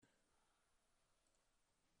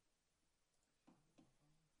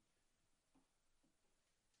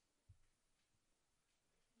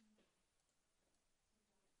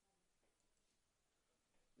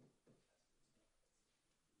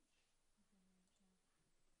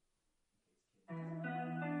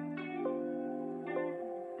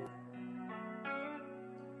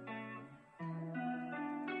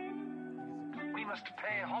must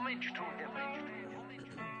pay homage to him.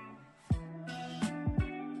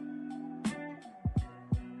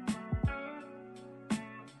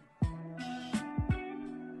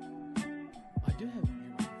 I do have a new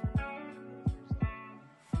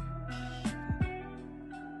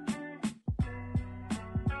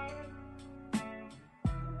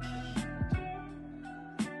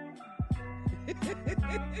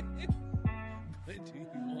But do you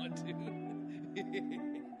want to?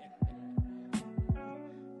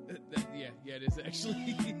 Yeah, it is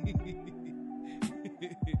actually.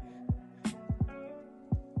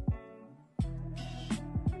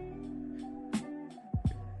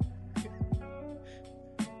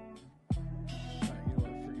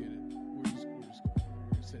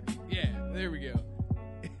 There we go.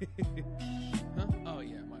 Huh? Oh,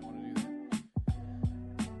 yeah, might want to do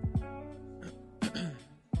that.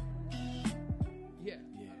 Yeah.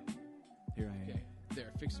 Here I am. Okay,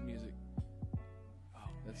 there, fix the music. Oh,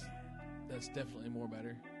 That's definitely more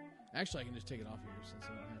better. Actually, I can just take it off here since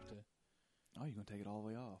I don't have to. Oh, you're going to take it all the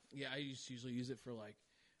way off. Yeah, I usually use it for, like,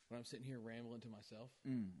 when I'm sitting here rambling to myself.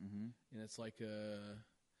 Mm-hmm. And it's like,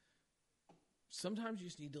 sometimes you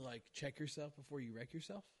just need to, like, check yourself before you wreck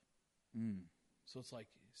yourself. So it's like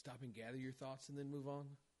stop and gather your thoughts and then move on.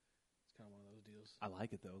 It's kind of one of those deals. I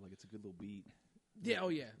like it, though. Like, it's a good little beat. Yeah,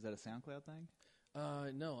 yeah. Is that a SoundCloud thing?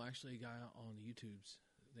 No, actually a guy on YouTube's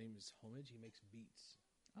name is Homage. He makes beats.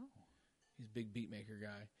 Oh. He's a big beat maker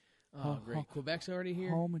guy. Oh, great. Quebec's already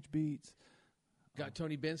here. Homage beats. Got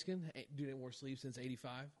Tony Benskin. Dude ain't wore sleeves since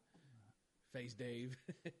 85. Phase Dave.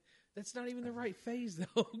 That's not even the right phase,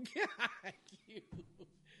 though. God, you.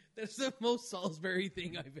 That's the most Salisbury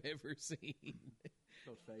thing I've ever seen.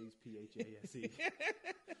 Spelled phase, P-H-A-S-E.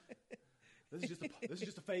 This is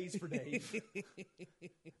just a phase for Dave.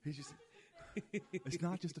 He's just. It's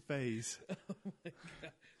not just a phase. Oh my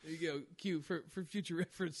God. There you go. Q for future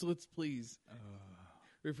reference. Let's please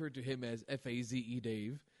refer to him as F-A-Z-E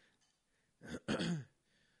Dave.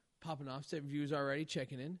 Popping off. 7 viewers already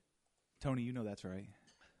checking in. Tony, you know that's right.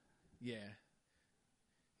 Yeah.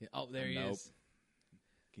 Oh, there he is.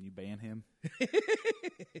 Can you ban him?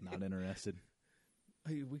 Not interested.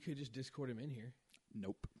 Hey, we could just Discord him in here.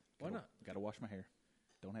 Nope. Why not? Got to wash my hair.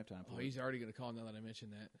 Don't have time for it. Oh, he's already going to call now that I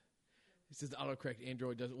mentioned that. He says the autocorrect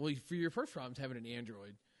Android doesn't. Well, for your first problem's having an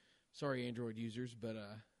Android. Sorry, Android users, but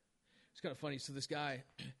it's kind of funny. So this guy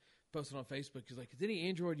posted on Facebook. He's like, "Does any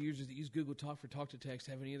Android users that use Google Talk for talk to text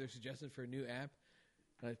have any other suggestions for a new app?"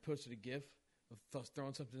 And I posted a GIF of us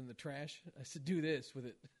throwing something in the trash. I said, "Do this with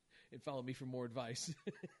it, and follow me for more advice."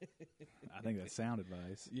 I think that's sound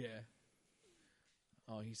advice. Yeah.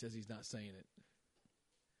 Oh, he says he's not saying it.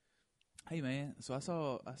 Hey man, so I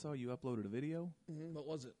saw you uploaded a video. Mm-hmm. What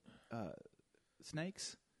was it?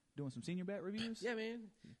 Snakes doing some senior bat reviews. Yeah, man.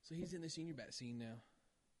 So he's in the senior bat scene now.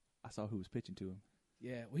 I saw who was pitching to him.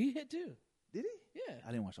 Yeah, well, he hit too. Did he? Yeah.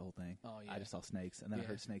 I didn't watch the whole thing. Oh, yeah. I just saw snakes, and then I Yeah.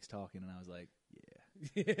 heard snakes talking, and I was like, yeah.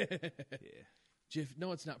 Yeah. Jif.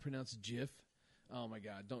 No, it's not pronounced Jif. Oh, my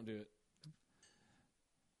God. Don't do it.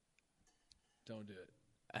 Don't do it.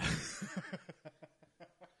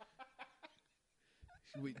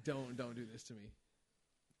 Wait, don't do this to me.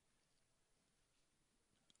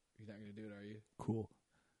 You're not going to do it, are you? Cool.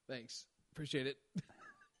 Thanks. Appreciate it.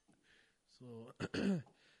 So, I'm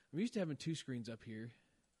used to having 2 screens up here.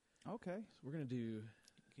 Okay. So we're going to do...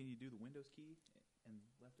 Can you do the Windows key and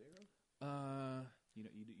left arrow? You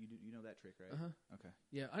know that trick, right? Uh-huh. Okay.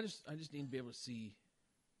 Yeah, I just need to be able to see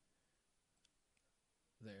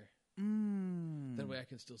there. That way I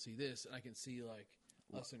can still see this, and I can see, like,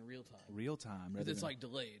 us in real time. Real time. Because it's, like,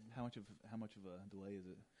 delayed. How much of a delay is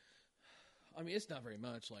it? I mean, it's not very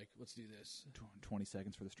much. Like, let's do this. 20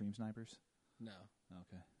 seconds for the stream snipers? No.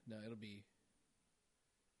 Okay. No, it'll be...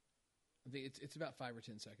 I think it's about 5 or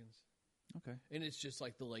 10 seconds. Okay. And it's just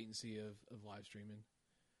like the latency of live streaming.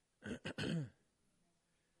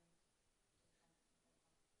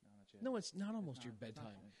 No, it's not almost your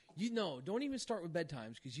bedtime. Don't even start with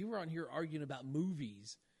bedtimes because you were on here arguing about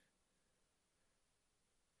movies.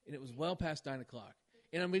 And it was well past 9 o'clock.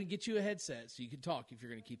 And I'm going to get you a headset so you can talk if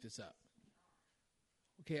you're going to keep this up.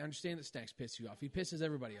 Okay, I understand that Snacks piss you off. He pisses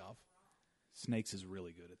everybody off. Snakes is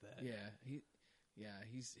really good at that. Yeah,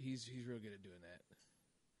 he's real good at doing that.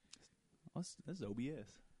 Oh, this is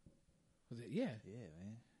OBS. Was it? Yeah. Yeah,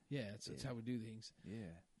 man. Yeah, that's how we do things.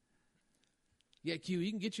 Yeah. Yeah, Q,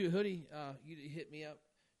 you can get you a hoodie. You hit me up.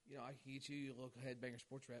 You know, I can get you a local Headbanger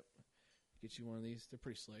Sports Rep. Get you one of these. They're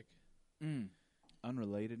pretty slick.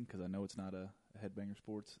 Unrelated, because I know it's not a Headbanger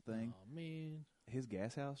Sports thing. Oh, man. His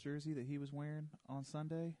Gas House jersey that he was wearing on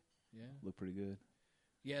Sunday looked pretty good.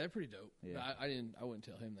 Yeah, they're pretty dope. Yeah. But I wouldn't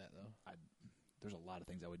tell him that, though. There's a lot of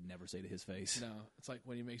things I would never say to his face. No, it's like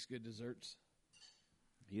when he makes good desserts.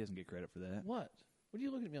 He doesn't get credit for that. What? What are you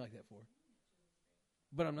looking at me like that for?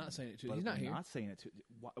 But I'm not saying it to him. But He's not I'm here. not saying it to.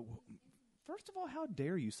 First of all, how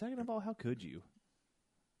dare you? Second of all, how could you?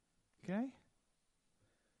 Okay.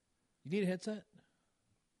 You need a headset?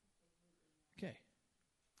 Okay.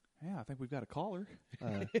 Yeah, I think we've got a caller.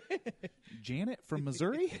 Janet from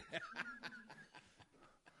Missouri.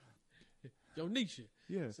 Donisha.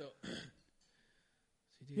 Yeah. So.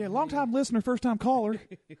 Yeah, long-time listener, first-time caller.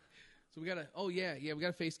 So we got we got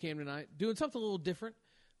a face cam tonight. Doing something a little different.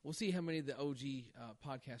 We'll see how many of the OG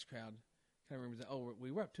podcast crowd kind of remembers that. Oh,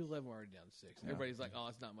 we were up to 11, we're already down to 6. Yeah. Everybody's like, oh,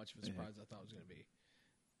 it's not much of a surprise as I thought it was going to be.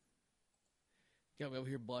 Got me over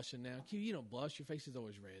here blushing now. Q, you don't blush. Your face is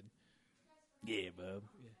always red. Yeah, bub.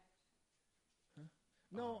 Yeah. Huh?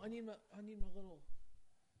 No, I need my little.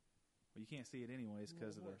 Well, you can't see it anyways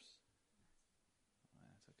because of the. Horse. Oh,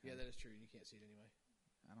 that's okay. Yeah, that is true. You can't see it anyway.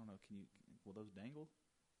 I don't know. Will those dangle?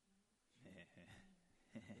 Oh my god.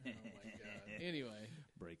 Anyway.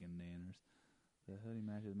 Breaking nanners. The hoodie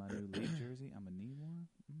matches my new Leaf jersey. I'm going to need one.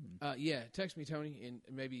 Yeah, text me, Tony, and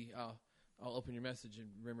maybe I'll open your message and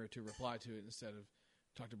remember to reply to it instead of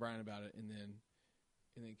talk to Brian about it and then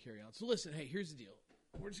carry on. So listen, hey, here's the deal.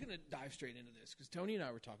 We're just going to dive straight into this because Tony and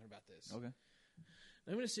I were talking about this. Okay.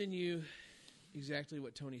 I'm going to send you exactly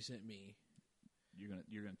what Tony sent me.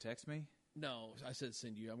 You're gonna text me? No, I said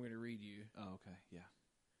send you. I'm going to read you. Oh, okay. Yeah.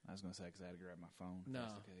 I was going to say because I had to grab my phone. No,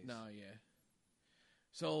 That's the case. no, yeah.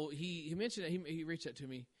 So he mentioned that he reached out to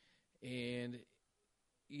me and,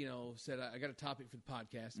 said, I got a topic for the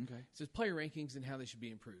podcast. Okay. It says player rankings and how they should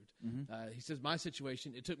be improved. Mm-hmm. He says, my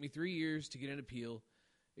situation, it took me 3 years to get an appeal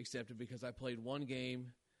accepted because I played one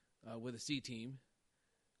game with a C team.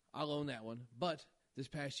 I'll own that one. But this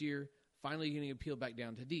past year, finally getting appealed back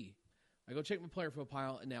down to D. I go check my player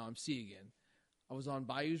profile, and now I'm C again. I was on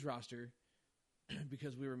Bayou's roster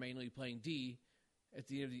because we were mainly playing D at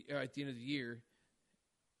the end of the year,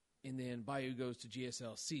 and then Bayou goes to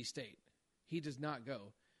GSL C State. He does not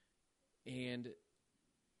go, and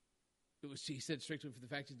he said strictly for the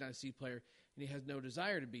fact he's not a C player and he has no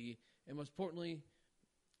desire to be, and most importantly,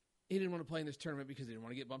 he didn't want to play in this tournament because he didn't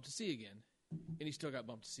want to get bumped to C again, and he still got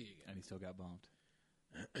bumped to C again. And he still got bumped.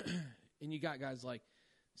 And you got guys like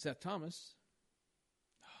Seth Thomas.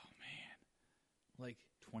 Oh man, like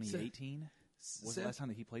 2018 was the last time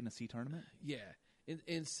that he played in a C tournament. Yeah,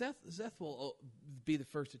 and Seth will be the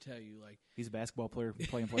first to tell you, like, he's a basketball player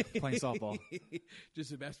playing softball.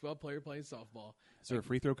 Just a basketball player playing softball. Is there a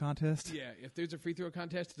free throw contest? Yeah, if there's a free throw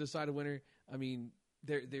contest to decide a winner, I mean,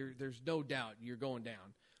 there's no doubt you're going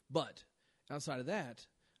down. But outside of that,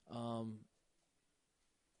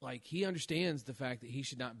 like, he understands the fact that he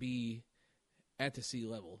should not be at the C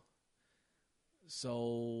level.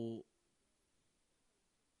 So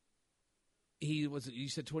you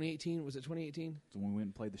said 2018? Was it 2018? So when we went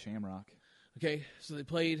and played the Shamrock. Okay, so they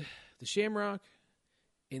played the Shamrock,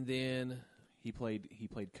 and then he played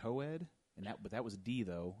co-ed, but that was D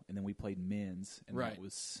though, and then we played men's, and right.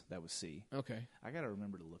 that was C. Okay, I got to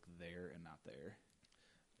remember to look there and not there.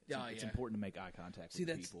 It's yeah. important to make eye contact with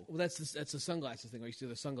people. Well, that's the sunglasses thing. I used to do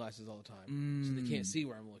the sunglasses all the time, so they can't see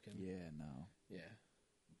where I'm looking. Yeah, no. Yeah,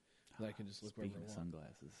 but I can just look wherever I want. Speaking of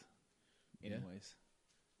sunglasses, anyways,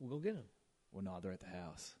 we'll go get them. Well, no, they're at the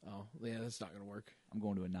house. Oh, yeah, that's not going to work. I'm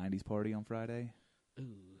going to a 90s party on Friday. Ooh.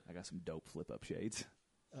 I got some dope flip-up shades.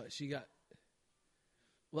 She got...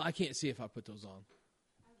 Well, I can't see if I put those on.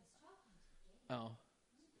 Oh.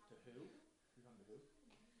 To who? You're talking to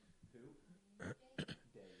who?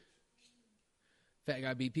 Dave. Fat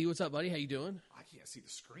Guy BP, what's up, buddy? How you doing? I can't see the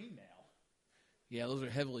screen now. Yeah, those are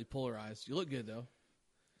heavily polarized. You look good, though.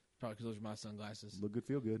 Probably because those are my sunglasses. Look good,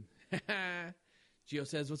 feel good. Gio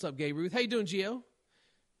says, what's up, Gay Ruth? How you doing, Gio?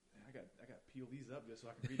 I got to peel these up just so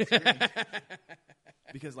I can read the screen.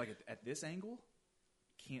 Because, like, at this angle,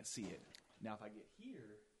 can't see it. Now, if I get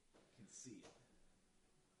here, I can see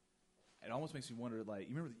it. It almost makes me wonder, like,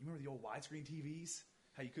 you remember the old widescreen TVs?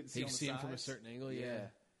 How you couldn't see on the sides? You can see them from a certain angle,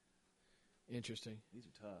 yeah. Interesting. These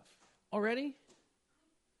are tough. Already?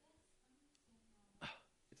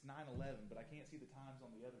 It's 9/11, but I can't see the times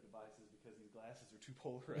on the other devices because these glasses are too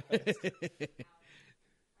polarized.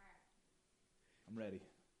 I'm ready.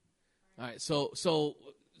 All right, so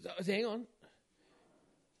hang on.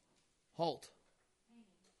 Halt.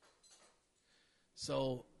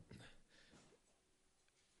 So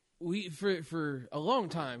we for a long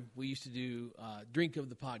time we used to do drink of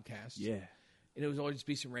the podcast. Yeah. And it would always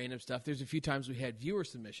be some random stuff. There's a few times we had viewer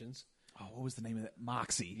submissions. Oh, what was the name of that?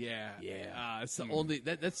 Moxie. Yeah, Yeah. it's the only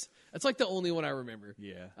that's like the only one I remember.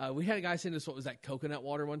 Yeah. We had a guy send us what was that coconut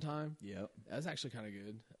water one time. Yep. That was actually kind of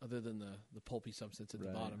good, other than the pulpy substance at the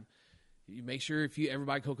Right. bottom. You make sure if you ever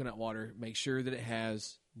buy coconut water, make sure that it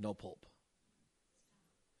has no pulp.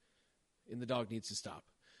 And the dog needs to stop.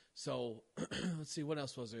 So let's see, what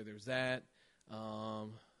else was there? There was that.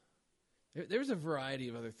 There was a variety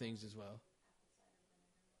of other things as well.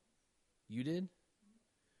 You did?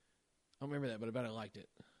 I don't remember that, but I bet I liked it.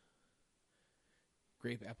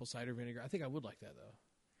 Grape apple cider vinegar. I think I would like that, though.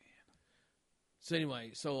 So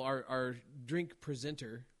anyway, so our drink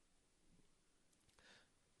presenter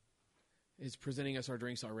is presenting us our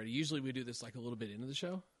drinks already. Usually we do this like a little bit into the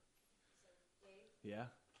show. Yeah.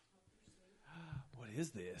 What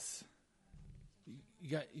is this?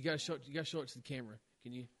 You got to show it to the camera.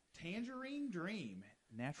 Can you? Tangerine Dream.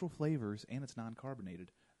 Natural flavors, and it's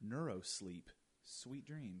non-carbonated. Neurosleep. Sweet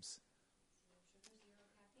dreams.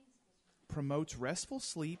 Promotes restful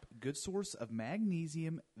sleep, good source of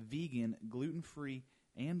magnesium, vegan, gluten-free,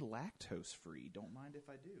 and lactose-free. Don't mind if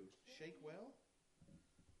I do. Shake well.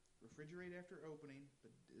 Refrigerate after opening.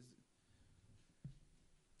 But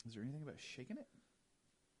is there anything about shaking it?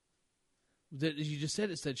 You just said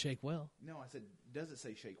it said shake well. No, I said, does it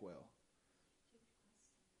say shake well?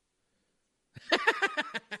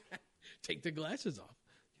 Take the glasses off.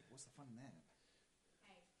 What's the fun in that?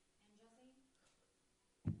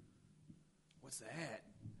 What's that?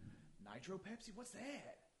 Nitro Pepsi? What's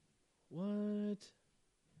that? What?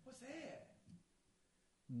 What's that?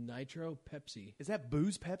 Nitro Pepsi. Is that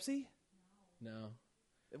booze Pepsi? No.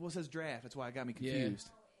 Well, it says draft. That's why it got me Yeah.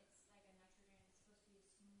 confused.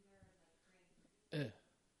 Eh.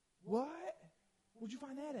 What? Where'd you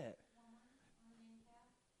find that at?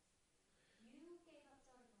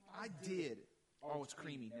 I did. Oh, it's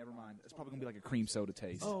creamy. Never mind. It's probably going to be like a cream soda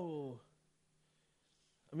taste. Oh.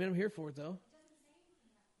 I mean, I'm here for it, though.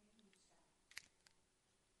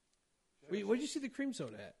 Wait, where'd you see the cream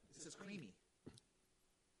soda at? It says creamy.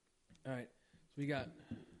 All right. So we got...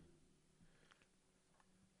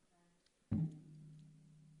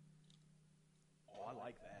 Oh, I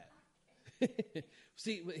like that.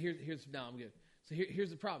 See, here's... No, I'm good. So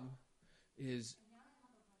here's the problem. Is...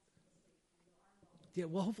 Yeah,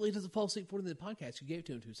 well, hopefully he doesn't fall asleep for the podcast. You gave it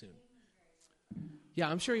to him too soon. Yeah,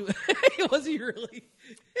 I'm sure he was he really?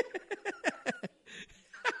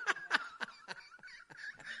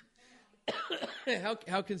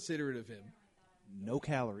 How considerate of him. No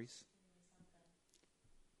calories.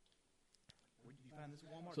 Where did you find this at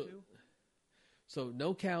Walmart too? So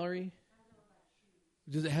no calorie.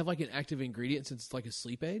 Does it have like an active ingredient since it's like a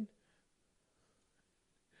sleep aid?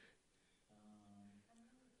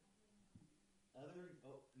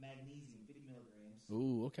 Magnesium, 50 milligrams.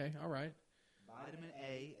 Ooh, okay, all right. Vitamin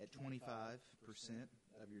A at 25%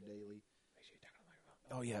 of your daily.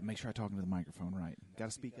 Oh, yeah, make sure I'm talking to the microphone right. Got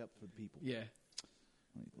to speak up for the people. Yeah.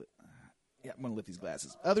 Yeah, I'm going to lift these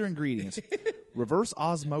glasses. Other ingredients. Reverse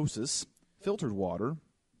osmosis, filtered water.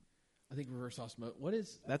 I think reverse osmosis. What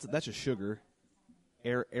is? That's a sugar.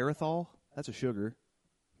 Erythritol, that's a sugar.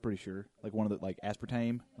 Pretty sure. Like one of the, like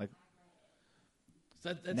aspartame. Like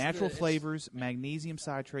That's natural flavors, magnesium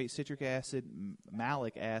citrate, citric acid,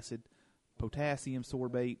 malic acid, potassium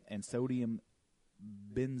sorbate, and sodium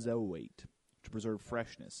benzoate to preserve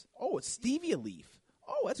freshness. Oh, it's stevia leaf.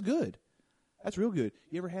 Oh, that's good. That's real good.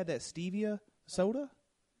 You ever had that stevia soda?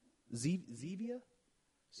 Zevia?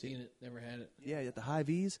 Seen it, never had it. Yeah, at the High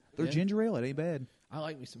V's. Their Yeah. ginger ale, it ain't bad. I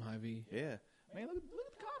like me some Hy-Vee. Yeah. Man, look at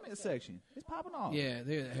the comment section. It's popping off. Yeah,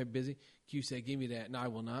 they're busy. Q said, "Give me that." No, I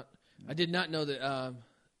will not. I did not know that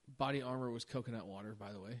Body Armor was coconut water.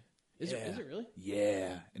 By the way, is it really?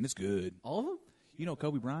 Yeah, and it's good. All of them? You know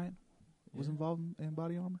Kobe Bryant was involved in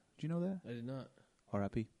Body Armor? Did you know that? I did not.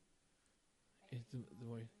 R.I.P. It's the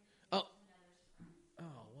boy. Oh,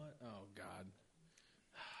 what? Oh God.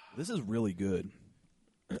 This is really good.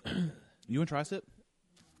 You want to try sip?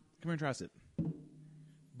 Come here and try sip.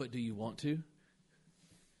 But do you want to?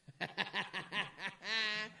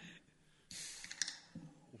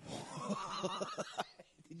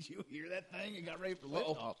 Did you hear that thing? It got ready for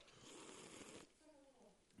liftoff.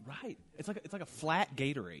 Right. It's like a flat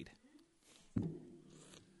Gatorade.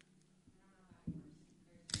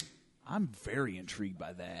 I'm very intrigued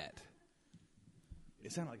by that.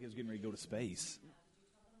 It sounded like it was getting ready to go to space.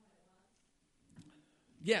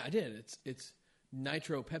 Yeah, I did. It's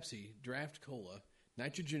Nitro Pepsi Draft Cola,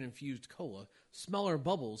 nitrogen infused cola, smaller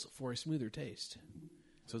bubbles for a smoother taste.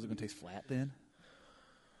 So is it going to taste flat then?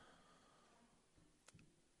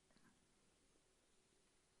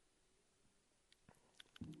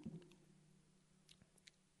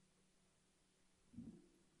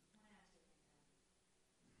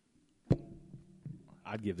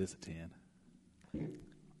 I'd give this a 10.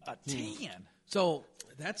 A 10? So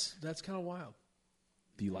that's kind of wild.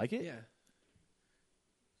 Do you like it? Yeah.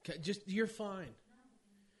 Just you're fine.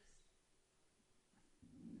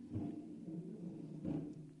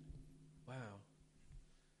 Wow.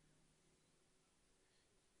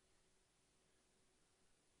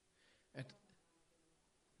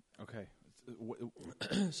 Okay.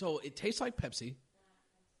 So it tastes like Pepsi.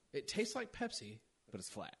 It tastes like Pepsi, But it's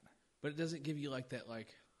flat. but it doesn't give you like that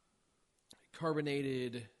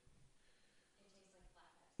carbonated.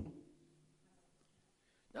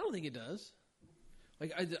 I don't think it does.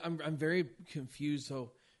 Like I'm very confused.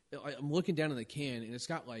 So I'm looking down in the can and it's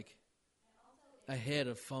got like a head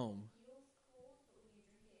of foam.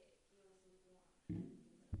 Can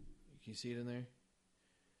you see it in there?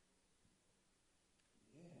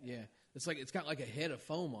 Yeah. It's got like a head of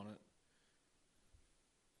foam on it.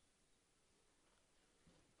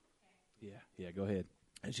 Yeah, go ahead.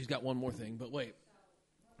 And she's got one more thing, but wait.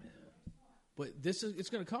 But it's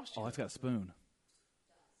going to cost you. Oh, it's got a spoon.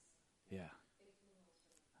 Yeah.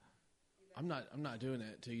 I'm not doing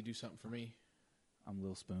that until you do something for me. I'm a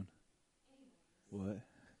little spoon. What?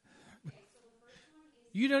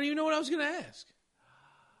 You don't even know what I was going to ask.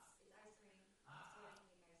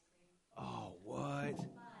 Oh, what?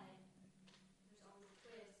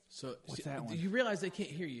 So What's that one? You realize they can't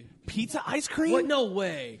hear you. Pizza ice cream? What? No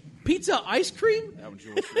way. Pizza ice cream? That one's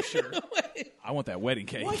yours for sure. No way. I want that wedding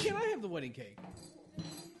cake. Why can't I have the wedding cake?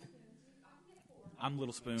 I'm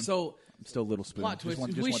little spoon. So I'm still little spoon. plot twist.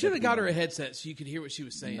 Just We want should that have got to her be a headset so you could hear what she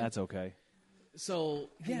was saying. That's okay.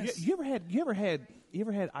 So yes. You ever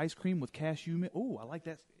had ice cream with cashew milk? Oh, I like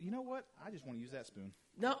that. You know what? I just want to use that spoon.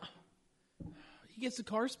 No. He gets the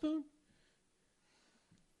car spoon?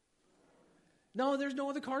 No, there's no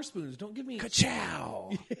other car spoons. Don't give me...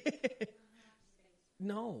 Ka-chow!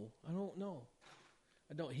 No, I don't know.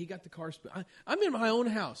 I don't. He got the car spoon. I'm in my own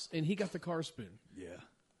house, and he got the car spoon. Yeah.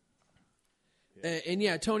 And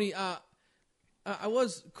yeah, Tony, I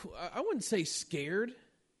wouldn't say scared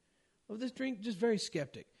of this drink, just very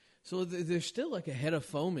skeptic. So there's still like a head of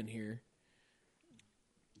foam in here.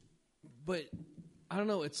 But I don't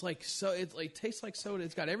know, it's like tastes like soda.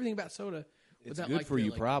 It's got everything about soda. It's good for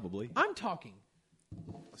you, probably. I'm talking.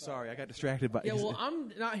 Sorry, I got distracted by... Yeah, well,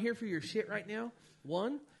 I'm not here for your shit right now.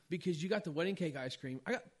 One, because you got the wedding cake ice cream.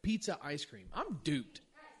 I got pizza ice cream. I'm duped.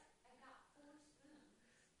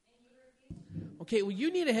 Okay, well,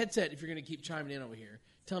 you need a headset if you're going to keep chiming in over here.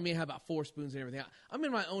 Telling me how about 4 spoons and everything. I'm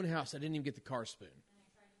in my own house. I didn't even get the car spoon.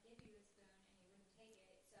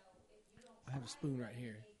 I have a spoon right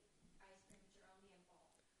here.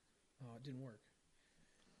 Oh, it didn't work.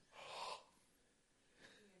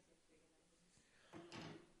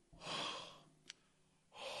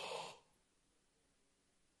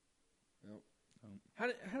 Nope. How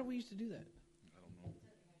do we used to do that? I don't know.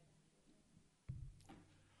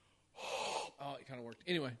 Oh, it kind of worked.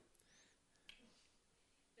 Anyway.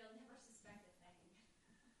 They'll never suspect a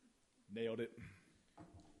thing. Nailed it.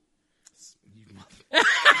 You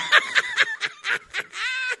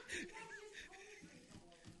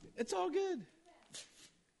It's all good.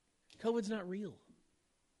 COVID's not real.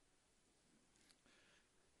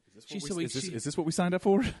 Is this what we signed up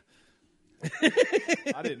for?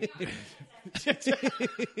 I didn't.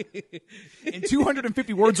 In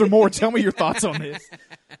 250 words or more, tell me your thoughts on this.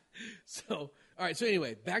 So, all right. So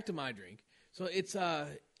anyway, back to my drink. So it's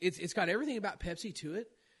got everything about Pepsi to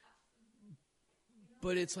it,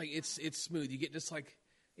 but it's smooth. You get just like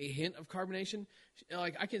a hint of carbonation.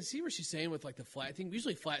 Like I can see what she's saying with like the flat thing.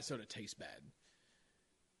 Usually flat soda tastes bad.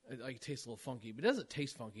 It tastes a little funky, but it doesn't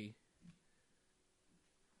taste funky.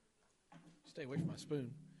 Stay away from my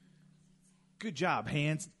spoon. Good job,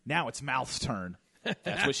 hands. Now it's mouth's turn.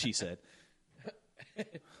 That's what she said.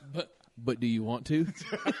 But do you want to?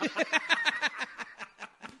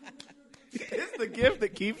 It's the gift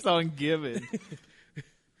that keeps on giving.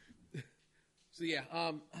 So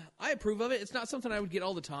yeah, I approve of it. It's not something I would get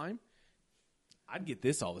all the time. I'd get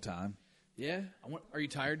this all the time. Yeah. Are you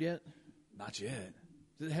tired yet? Not yet.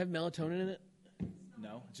 Does it have melatonin in it?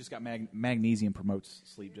 No, it's just got magnesium promotes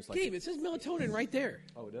sleep. Just like Gabe, it says melatonin right there.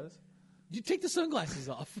 Oh, it does? You take the sunglasses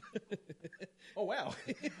off. Oh, wow.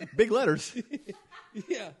 Big letters. Yeah. There's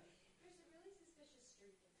a really suspicious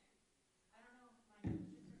streak in there. I don't know if my nose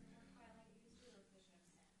is working quite like it used to or if there's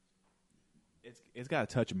no scent. It's got a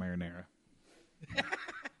touch of marinara.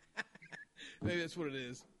 Maybe that's what it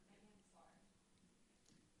is.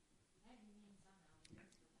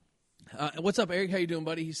 What's up, Eric? How you doing,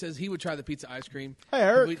 buddy? He says he would try the pizza ice cream. Hey,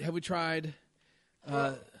 Eric. Have we tried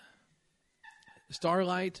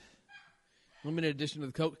Starlight? Limited edition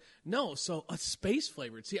of the Coke. No, so a space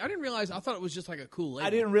flavored. See, I didn't realize. I thought it was just like a cool label.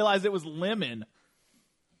 I didn't realize it was lemon.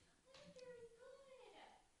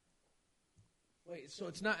 Wait, so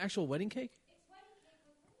it's not actual wedding cake?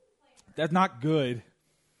 That's not good.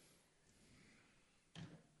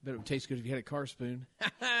 Bet it would taste good if you had a car spoon.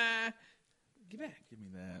 Get back. Give me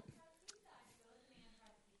that.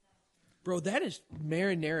 Bro, that is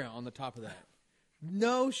marinara on the top of that.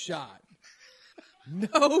 No shot.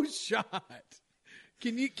 No shot.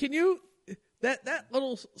 Can you that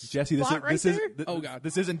little Jesse, spot right there? Oh God,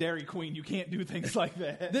 this isn't Dairy Queen. You can't do things like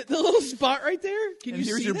that. The little spot right there. Can And you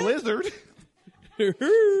here's see your that? blizzard.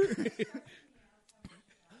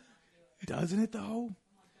 Doesn't it though?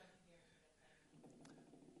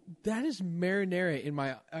 That is marinara in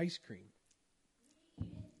my ice cream.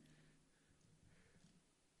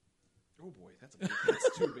 Oh boy, that's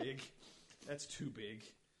too big. That's too big.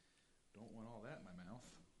 Don't want all that in my mouth.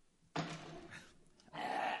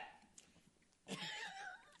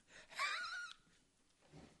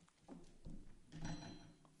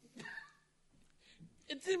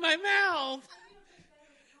 It's in my mouth.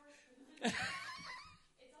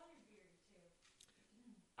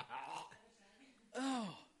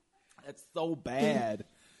 Oh, That's so bad.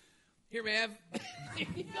 here, Mav.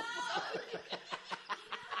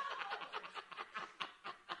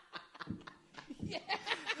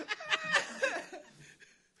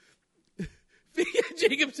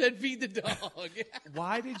 Jacob said, "Feed the dog."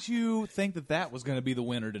 Why did you think that was going to be the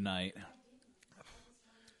winner tonight?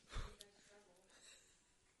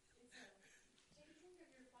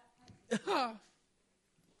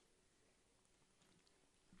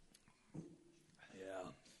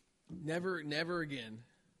 Never again.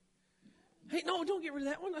 Hey, no, don't get rid of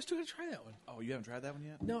that one. I still got to try that one. Oh, you haven't tried that one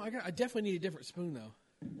yet? No, I definitely need a different spoon though.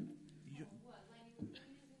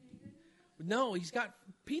 No, he's got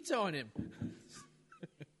pizza on him.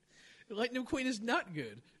 Lightning McQueen is not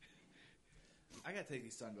good. I got to take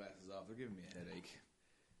these sunglasses off. They're giving me a headache.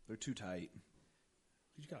 They're too tight.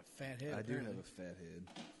 He's got a fat head. I do apparently. have a fat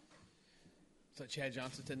head. It's like Chad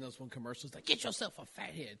Johnson said in those one commercials, like, "Get yourself a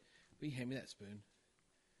fat head." Will you hand me that spoon?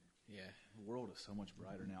 Yeah. The world is so much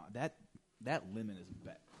brighter now. That lemon is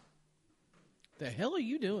bad. The hell are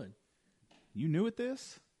you doing? You new at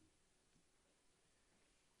this?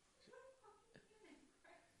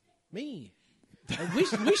 Me. We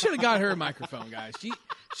should have got her a microphone, guys.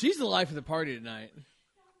 She's the life of the party tonight.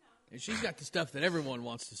 And she's got the stuff that everyone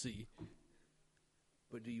wants to see.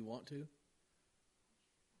 But do you want to?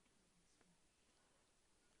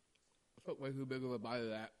 Fuck, way too big of a bite of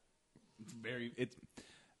that. It's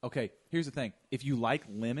okay. Here's the thing: if you like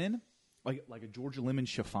lemon, like a Georgia lemon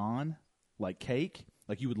chiffon, like cake,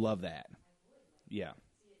 like you would love that. Yeah,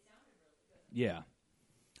 yeah.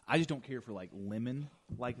 I just don't care for like lemon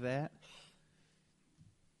like that.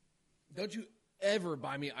 Don't you ever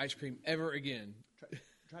buy me ice cream ever again.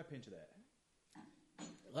 Try a pinch of that.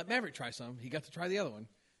 Let Maverick try some. He got to try the other one.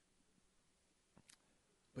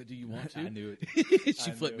 But do you want to? I knew it.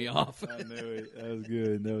 She flipped me off. I knew it. That was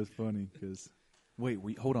good. That was funny. Because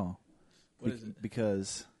wait, hold on. What is it?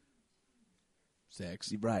 Because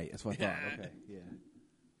Sex. right. That's what I thought. Okay. Yeah.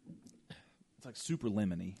 It's like super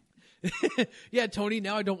lemony. Yeah, Tony,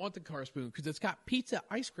 now I don't want the car spoon because it's got pizza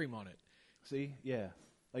ice cream on it. See? Yeah.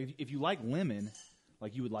 Like if you like lemon,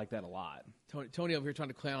 like you would like that a lot. Tony over here trying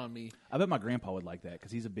to clown on me. I bet my grandpa would like that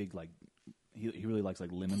because he's a big like he really likes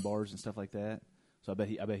like lemon bars and stuff like that. So I bet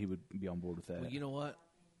he would be on board with that. Well, you know what?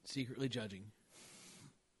 Secretly judging.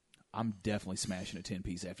 I'm definitely smashing a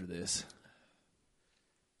 10-piece after this.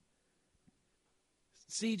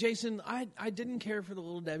 See, Jason, I didn't care for the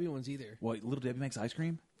Little Debbie ones either. What, Little Debbie makes ice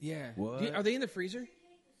cream? Yeah. What? Are they in the freezer?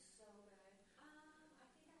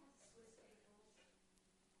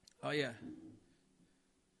 Oh, yeah.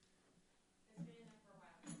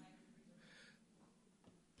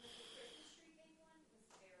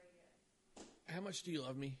 How much do you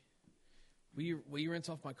love me? Will you rinse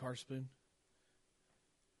off my car spoon?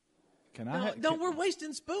 Can I? No, we're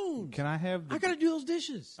wasting spoons. Can I have? I gotta do those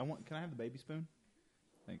dishes. Can I have the baby spoon?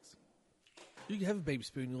 Thanks. You can have a baby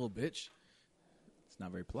spoon, you little bitch. It's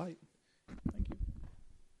not very polite. Thank you.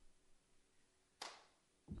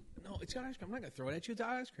 No, it's got ice cream. I'm not gonna throw it at you. It's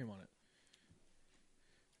got ice cream on it.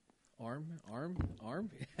 Arm.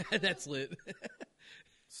 That's lit.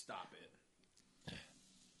 Stop it.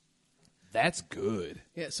 That's good.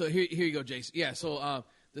 Yeah. So here you go, Jason. Yeah. So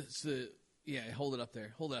hold it up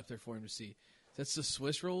there. Hold it up there for him to see. That's the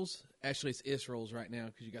Swiss rolls. Actually, it's Is rolls right now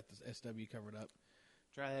because you got the SW covered up.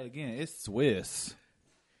 Try that again. It's Swiss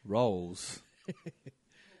rolls.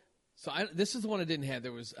 So this is the one I didn't have.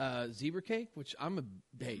 There was zebra cake, which I'm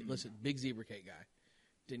big zebra cake guy.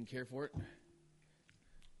 Didn't care for it.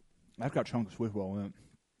 I've got chunk of Swiss roll in it.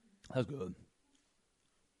 That's good.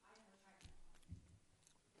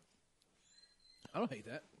 I don't hate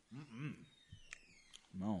that.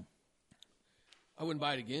 No. I wouldn't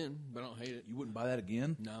buy it again, but I don't hate it. You wouldn't buy that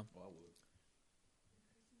again? No. Well, I would.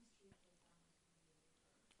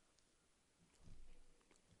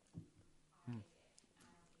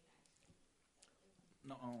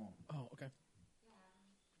 No. Oh, okay.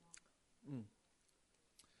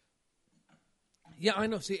 Yeah, I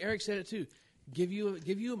know. See, Eric said it too. Give you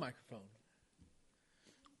a microphone.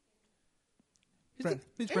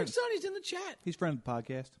 Eric's son, he's in the chat. He's friend of the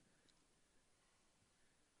podcast.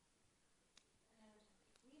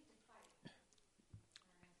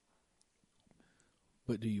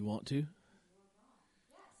 But do you want to?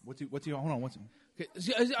 What's he? Hold on. What's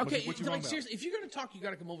Okay. What's he wrong about? Seriously, if you're going to talk, you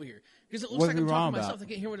got to come over here because it looks What's like he I'm wrong talking to myself. about?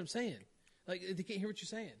 They can't hear what I'm saying. Like they can't hear what you're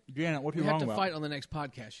saying. Janet, what are We you have wrong to about? fight on the next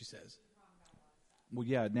podcast. She says. Well,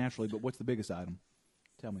 yeah, naturally, but what's the biggest item?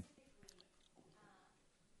 Tell me.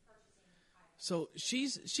 So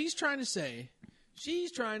she's trying to say.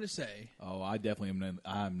 Oh, I definitely am.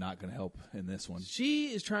 I'm not going to help in this one.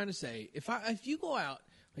 She is trying to say if you go out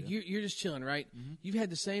like you're just chilling, right? Mm-hmm. You've had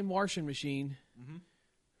the same washing machine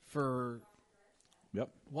for Yep.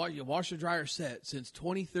 your washer dryer set since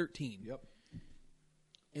 2013. Yep.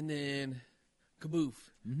 And then kaboof,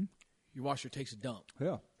 your washer takes a dump.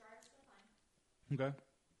 Yeah. Okay.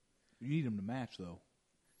 You need them to match, though.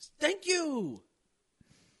 Thank you.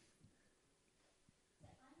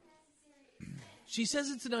 She says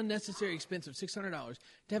it's an unnecessary expense of $600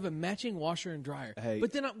 to have a matching washer and dryer. Hey.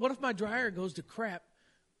 But then what if my dryer goes to crap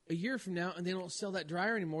a year from now and they don't sell that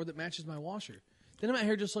dryer anymore that matches my washer? Then I'm out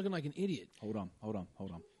here just looking like an idiot. Hold on.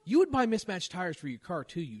 You would buy mismatched tires for your car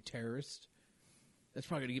too, you terrorist. That's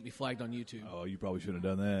probably going to get me flagged on YouTube. Oh, you probably should have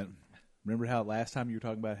done that. Remember how last time you were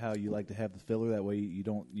talking about how you like to have the filler, that way you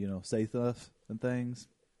don't, say stuff and things?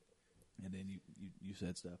 And then you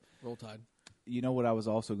said stuff. Roll Tide. You know what I was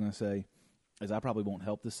also going to say is I probably won't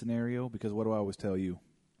help this scenario because what do I always tell you?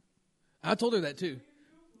 I told her that too.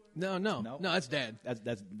 No, that's Dad.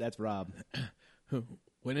 That's Rob.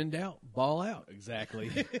 When in doubt, ball out.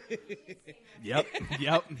 Exactly. Yep.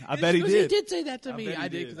 I bet he did. He did say that to me. I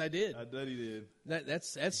did because I did. I bet he did.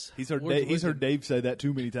 That's. He's heard Dave say that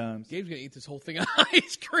too many times. Gabe's gonna eat this whole thing of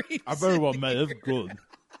ice cream. I very well met. It's good.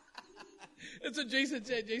 That's what Jason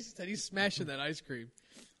said. Jason said he's smashing that ice cream.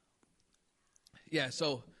 Yeah.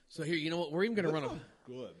 So here, you know what? We're even gonna run a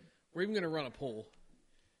good. We're even gonna run a poll.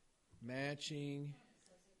 Matching.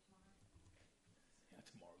 Yeah,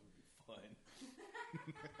 tomorrow will be fun.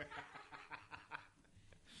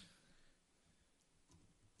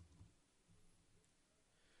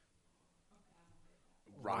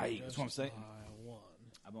 Right. That's what I'm saying.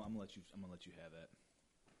 I'm gonna let you have that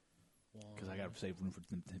because I got to save room for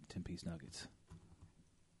 10-piece nuggets.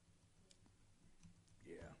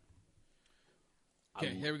 Yeah.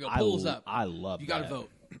 Okay, here we go. Polls up. I love. You got to vote.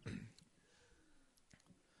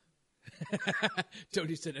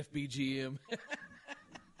 Tony said FBGM.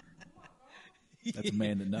 That's a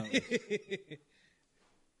man that knows.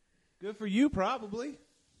 Good for you, probably.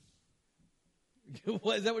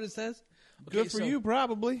 What is that? What it says? Okay, Good for you,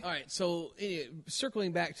 probably. All right. So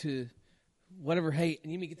circling back to whatever hate,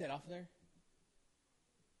 and you may get that off of there.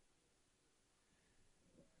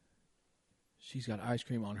 She's got ice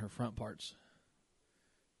cream on her front parts.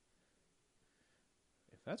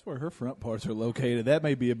 If that's where her front parts are located, that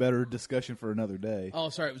may be a better discussion for another day. Oh,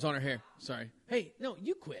 sorry. It was on her hair. Sorry. Hey, no,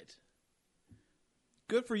 you quit.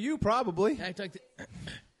 Good for you, probably. Act like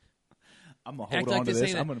I'm going to hold on to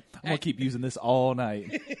this. I'm going to keep using this all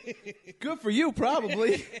night. Good for you,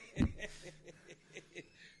 probably.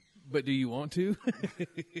 But do you want to?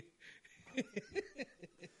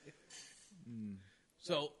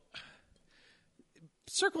 So,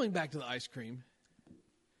 circling back to the ice cream,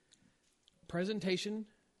 presentation,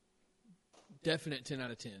 definite 10 out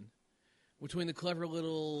of 10. Between the clever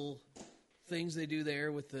little things they do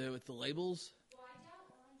there with the labels. Well, I doubt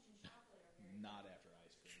orange and chocolate are very Not after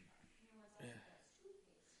ice cream.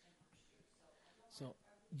 So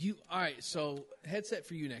all right. So headset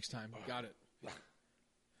for you next time. Got it.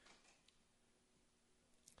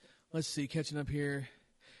 Let's see. Catching up here.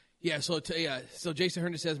 Yeah. So Jason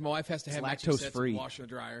Herndon says my wife has to have matching sets of washer and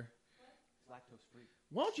dryer. It's lactose free.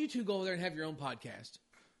 Why don't you two go over there and have your own podcast?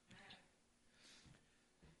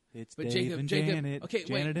 It's But Dave and Janet. Okay,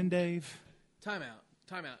 Janet wait. and Dave. Time out.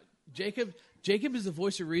 Jacob is the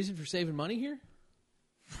voice of reason for saving money here.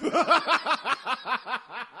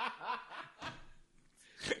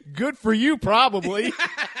 Good for you, probably.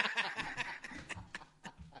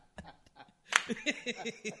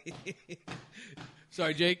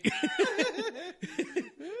 Sorry, Jake.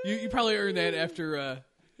 you probably earned that after.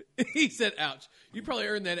 He said, "Ouch." You probably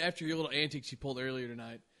earned that after your little antics you pulled earlier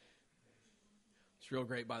tonight. It's real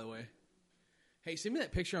great, by the way. Hey, send me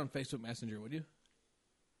that picture on Facebook Messenger, would you?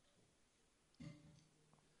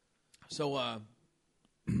 So,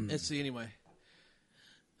 let's see. Anyway,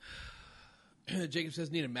 Jacob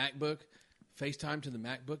says, "Need a MacBook." FaceTime to the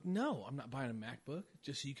MacBook? No, I'm not buying a MacBook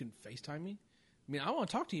just so you can FaceTime me. I mean, I want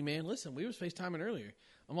to talk to you, man. Listen, we was FaceTiming earlier.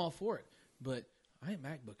 I'm all for it. But I ain't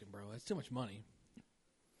MacBooking, bro. That's too much money.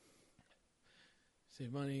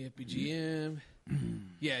 Save money, FBGM.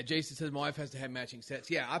 Yeah, Jason says my wife has to have matching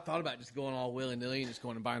sets. Yeah, I thought about just going all willy-nilly and just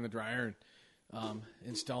going and buying the dryer and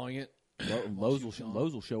installing it. Lowe's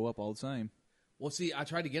will show up all the same. Well, see, I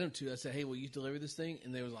tried to get them to. I said, hey, will you deliver this thing?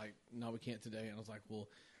 And they was like, no, we can't today. And I was like, well,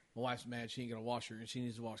 my wife's mad. She ain't got a washer, and she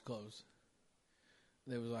needs to wash clothes.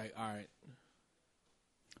 They was like, all right.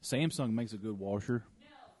 Samsung makes a good washer.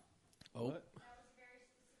 Oh. That was a very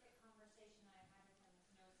specific conversation I had with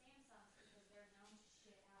him. No Samsungs because they're known to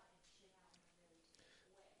shit out in a really quick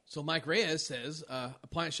way. So Mike Reyes says,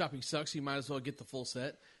 appliance shopping sucks. You might as well get the full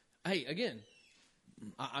set. Hey, again,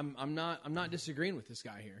 I'm not disagreeing with this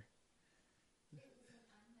guy here.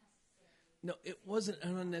 No, it wasn't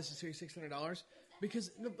an unnecessary $600 because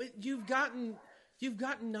but you've gotten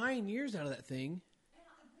 9 years out of that thing.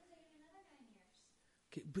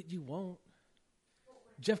 Okay, but you won't.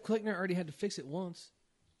 Jeff Klickner already had to fix it once.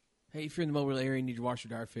 Hey, if you're in the mobile area and you need your washer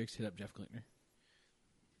dryer fixed, hit up Jeff Klickner.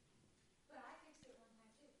 But I fixed it one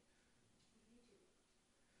time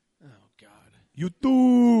too. Oh God.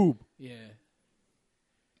 YouTube. Yeah.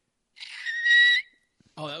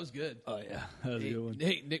 Oh, that was good. Oh yeah, that was Hey, a good one.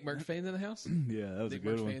 hey, Nick Merckx fans in the house. Yeah, that was Nick a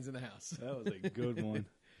good Merckx one. fans in the house. That was a good one.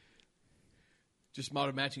 Just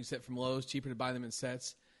modded matching set from Lowe's. Cheaper to buy them in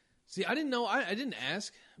sets. See, I didn't know. I didn't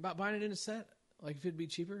ask about buying it in a set. Like if it'd be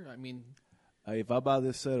cheaper. I mean, Hey, if I buy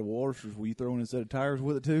this set of washers, will you throw in a set of tires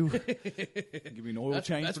with it too? Give me an oil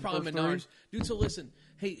change. that's for the probably first Menards, three? dude. So listen,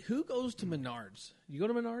 hey, who goes to Menards? You go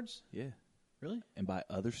to Menards? Yeah, Really? and buy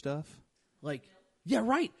other stuff. Like, yeah,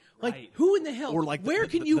 right. Like, Right. who in the hell? Or like, where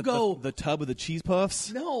can you go? The tub of the cheese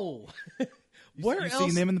puffs. No. You Where seen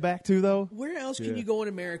else? them in the back too, though? Where else can Yeah. you go in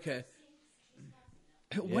America?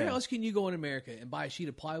 Where Yeah. else can you go in America and buy a sheet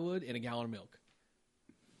of plywood and a gallon of milk?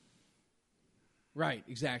 Right,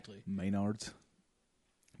 exactly. Maynards.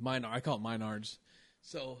 I call it Menards.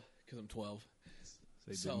 So, because I'm 12.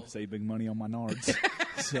 Save big money on my nards.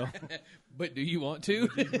 So But do you want to?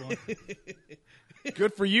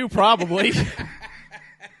 good for you, probably.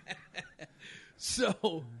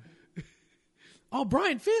 So, oh,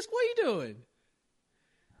 Brian Fisk, what are you doing?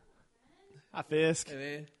 Hi, Fisk. Hey,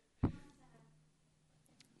 man.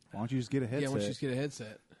 Why don't you just get a headset? Yeah, why don't you just get a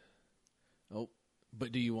headset? Oh,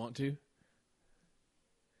 but do you want to?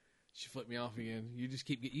 She flipped me off again. You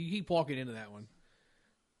keep walking into that one.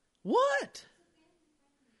 What?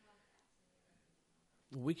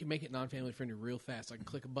 Well, we can make it non-family friendly real fast. I can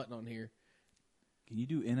click a button on here. Can you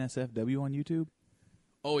do NSFW on YouTube?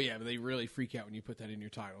 Oh yeah, but they really freak out when you put that in your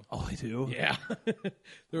title. Oh, they do? Yeah.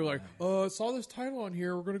 They're like, I saw this title on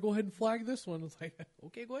here. We're going to go ahead and flag this one. It's like,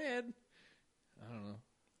 okay, go ahead. I don't know.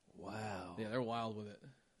 Wow. Yeah, they're wild with it.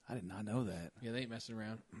 I did not know that. Yeah, they ain't messing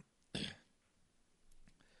around.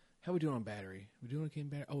 How we doing on battery? We doing okay in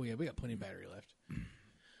battery? Oh, yeah, we got plenty of battery left.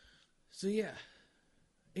 So, yeah.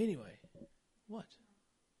 Anyway. What?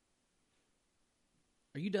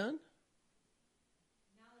 Are you done?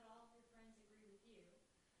 Now that all of your friends agree with you,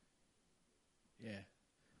 Yeah.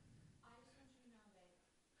 I just want you to know that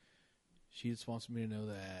She just wants me to know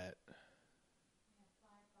that I have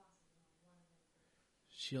 5 bosses and only one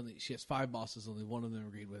of them agreed. she has 5 bosses, only one of them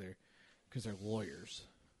agreed with her because they're lawyers.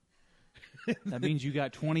 That means you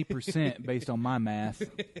got 20% based on my math.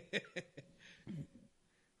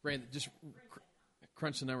 Brandon, just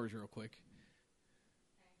crunch the numbers real quick.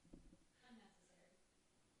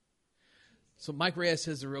 So Mike Reyes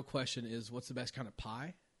says the real question is, what's the best kind of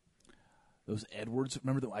pie? Those Edwards,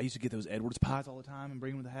 remember I used to get those Edwards pies all the time and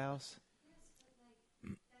bring them to the house?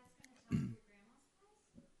 Yes, but that's going to tell your grandma's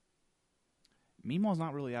price? Meemaw's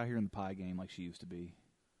not really out here in the pie game like she used to be.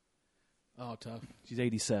 Oh, tough. She's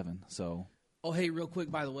 87, so. Oh, hey, real quick,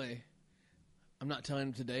 by the way, I'm not telling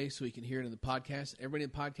him today so he can hear it in the podcast. Everybody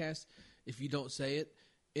in the podcast, if you don't say it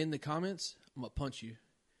in the comments, I'm going to punch you.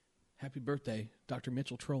 Happy birthday, Dr.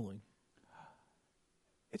 Mitchell Trolling.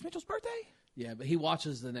 It's Mitchell's birthday? Yeah, but he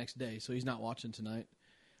watches the next day, so he's not watching tonight.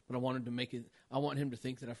 But I wanted to make it. I want him to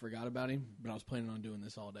think that I forgot about him, but I was planning on doing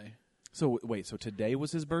this all day. So wait, so today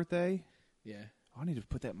was his birthday? Yeah. I need to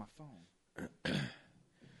put that in my phone.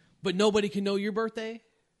 But nobody can know your birthday?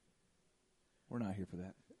 We're not here for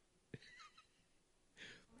that.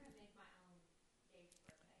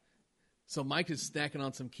 So Mike is snacking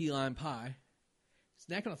on some key lime pie.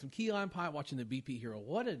 Snacking on some key lime pie, watching the BP Hero.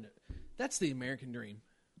 That's the American dream.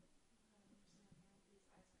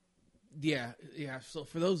 Yeah. So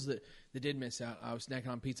for those that did miss out, I was snacking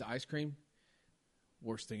on pizza ice cream.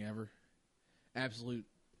 Worst thing ever. Absolute.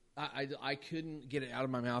 I couldn't get it out of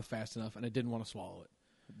my mouth fast enough, and I didn't want to swallow it.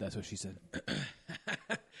 That's what she said.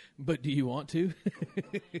 But do you want to?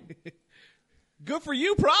 Good for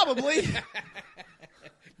you, probably.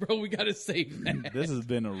 Bro, we got to save that. This has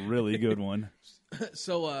been a really good one.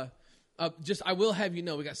 So, I will have you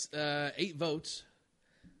know, we got 8 votes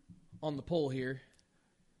on the poll here.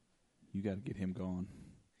 You got to get him gone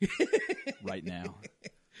right now.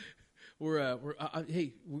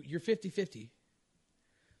 Hey, you're 50-50.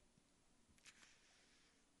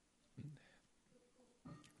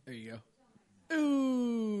 There you go.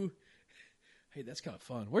 Ooh. Hey, that's kind of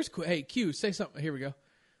fun. Where's Q? Hey, Q, say something. Here we go.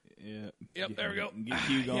 Yeah. Yep, there we go. Get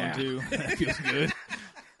Q going, Yeah. too. That feels good.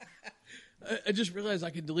 I just realized I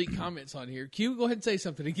can delete comments on here. Q, go ahead and say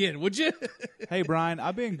something again, would you? Hey, Brian,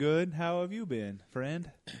 I've been good. How have you been, friend?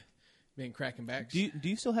 Been cracking backs. Do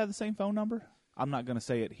you still have the same phone number? I'm not going to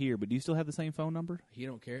say it here, but do you still have the same phone number? He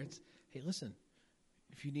don't care. Hey, listen,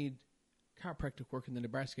 if you need chiropractic work in the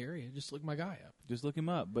Nebraska area, just look my guy up. Just look him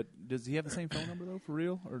up. But does he have the same phone number, though, for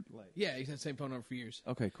real? Or like? Yeah, he's had the same phone number for years.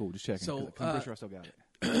 Okay, cool. Just checking. So, 'cause I'm pretty sure I still got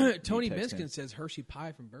it. Tony You text him. Miskin says Hershey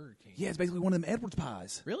pie from Burger King. Yeah, it's basically one of them Edwards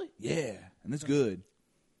pies. Really? Yeah, and it's good.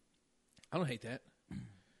 I don't hate that. I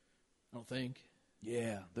don't think.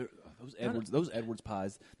 Yeah, those Edwards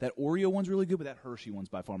pies. That Oreo one's really good, but that Hershey one's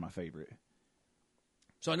by far my favorite.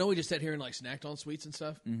 So I know we just sat here and like snacked on sweets and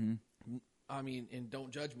stuff. Mm-hmm. I mean, and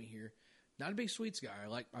don't judge me here. Not a big sweets guy.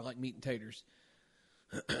 I like meat and taters.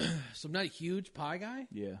 So I'm not a huge pie guy,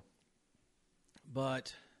 Yeah.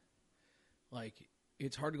 but like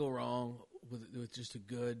it's hard to go wrong with just a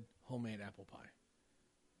good homemade apple pie.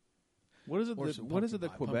 What is it? Or some What is it that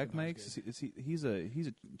pumpkin pie. Quebec Pumpkin pie makes? is He's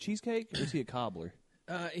a cheesecake, or is he a cobbler?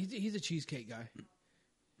 He's a cheesecake guy.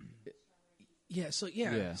 Yeah. So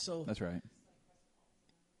yeah. So that's right.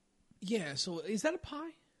 yeah. So is that a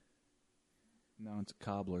pie? No, it's a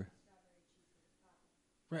cobbler.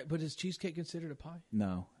 Right. But is cheesecake considered a pie?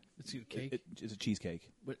 No, It's a cake. it's a cheesecake.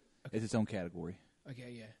 But okay. It's its own category.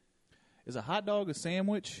 Okay. Yeah. Is a hot dog a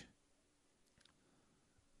sandwich?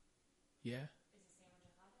 Yeah.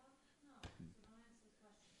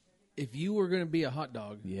 If you were going to be a hot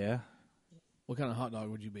dog, Yeah. what kind of hot dog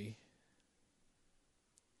would you be?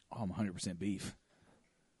 Oh, I'm 100% beef.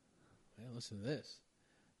 Well, listen to this.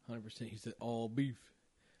 100%. He said all beef.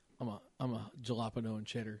 I'm a jalapeno and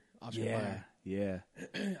cheddar. Oscar Mayer. Yeah.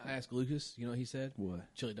 I asked Lucas. You know what he said? What?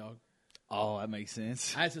 Chili dog. Oh, that makes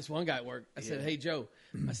sense. I asked this one guy at work. I said, Yeah. "Hey Joe,"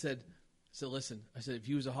 I said, listen. I said, if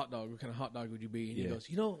you was a hot dog, what kind of hot dog would you be? And he Yeah. goes,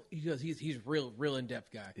 he's a real in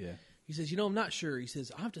depth guy. Yeah. He says, I'm not sure. He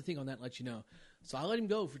says, I'll have to think on that and let you know. So I let him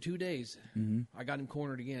go for 2 days. Mm-hmm. I got him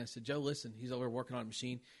cornered again. I said, Joe, listen, he's over working on a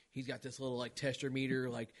machine. He's got this little like tester meter,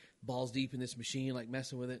 like balls deep in this machine, like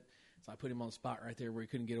messing with it. So I put him on the spot right there where he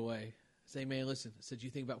couldn't get away. I say, man, listen. I said, you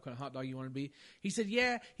think about what kind of hot dog you want to be? He said,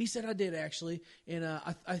 yeah. He said, I did actually. And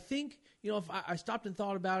I think, if I stopped and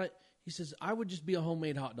thought about it, he says, I would just be a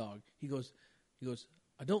homemade hot dog. He goes,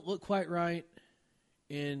 I don't look quite right,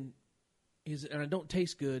 and I don't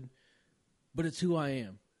taste good, but it's who I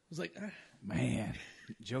am. I was like, Man,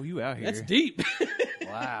 Joe, you out here. that's deep.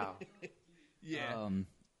 Wow. Yeah.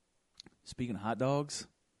 Speaking of hot dogs,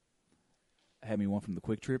 I had me one from the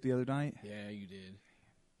Quick Trip the other night. Yeah, you did.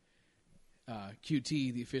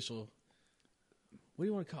 QT, the official. What do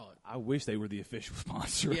you want to call it? I wish they were the official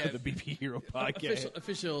sponsor Yeah. of the BP Hero podcast.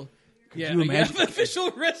 Official. you imagine-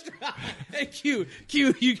 official restaurant. Hey, Q,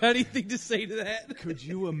 you got anything to say to that? Could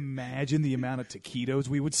you imagine the amount of taquitos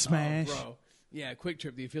we would smash? Oh, bro. Yeah, Quick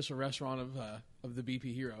Trip, the official restaurant of the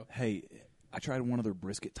BP Hero. Hey, I tried one of their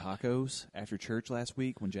brisket tacos after church last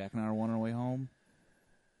week when Jack and I were on our way home.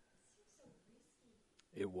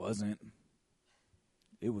 It wasn't.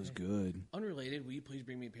 It was good. Unrelated, will you please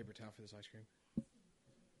bring me a paper towel for this ice cream?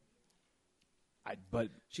 But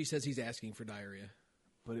She says he's asking for diarrhea.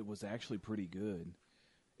 it was actually pretty good.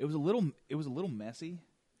 It was a little messy.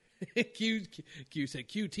 Q said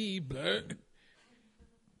QT. Bleh.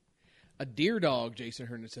 A deer dog, Jason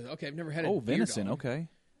Herndon says. Okay, I've never had a Oh, deer venison. dog. Okay.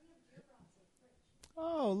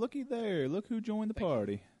 Oh, looky there! Look who joined the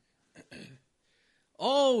party.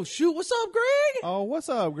 Oh shoot! What's up, Greg? Oh, what's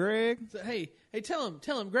up, Greg? So, hey, tell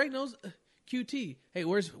him. Greg knows QT. Hey,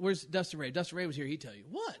 where's Dustin Ray? Dustin Ray was here. He'd tell you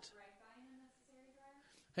what.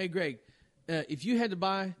 Hey, Greg, if you had to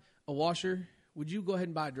buy a washer, would you go ahead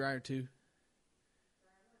and buy a dryer too?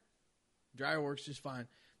 Dryer works just fine,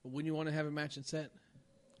 but wouldn't you want to have a matching set?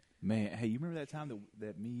 Man, hey, you remember that time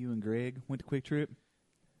that me, you, and Greg went to Quick Trip?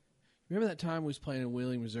 Remember that time we was playing in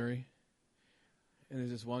Wheeling, Missouri, and there's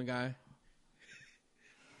this one guy.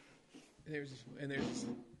 There's this.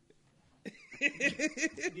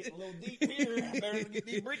 Getting a little deep here. Better get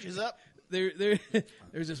these britches up. There's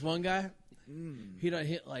this one guy. He done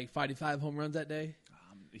hit like 55 home runs that day.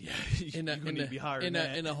 Yeah, And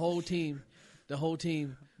and the whole team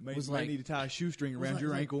was like, need to tie a shoestring around like,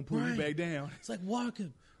 your ankle and pull Brian, you back down. It's like, walk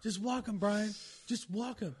him. Just walk him, Brian. Just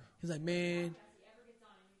walk him. He's like, man.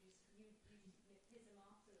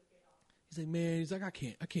 He's like, I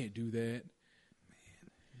can't do that.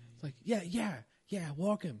 It's like, yeah,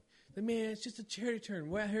 walk him. The man, it's just a charity turn.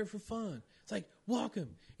 We're out here for fun. It's like, walk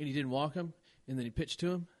him. And he didn't walk him, and then he pitched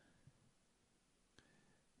to him.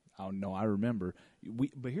 Oh, no, I remember.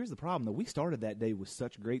 But here's the problem, though. We started that day with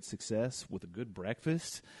such great success with a good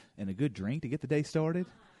breakfast and a good drink to get the day started.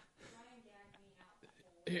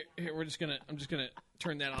 Here, I'm just gonna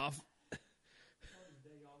turn that off.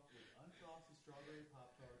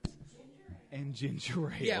 And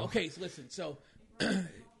ginger ale. Yeah, okay, so listen. So,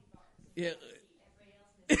 yeah.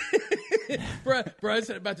 Brian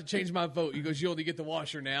said about to change my vote. He goes, you only get the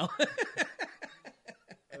washer now.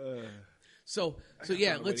 So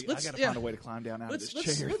yeah, let's I gotta find a way to climb down out of this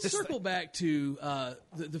chair. Let's circle back to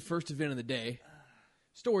the first event of the day.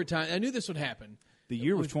 Story time. I knew this would happen. The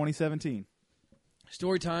year was 2017.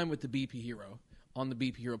 Story time with the BP Hero on the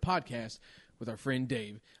BP Hero podcast with our friend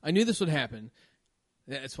Dave. I knew this would happen.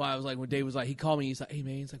 That's why I was like, when Dave was like, he called me. He's like, hey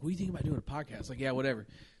man, he's like, what do you think about doing a podcast? I was like, yeah, whatever.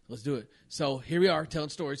 Let's do it. So here we are telling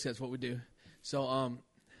stories. That's what we do. So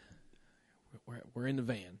we're in the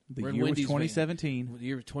van. The we're in year was Wendy's 2017. van. The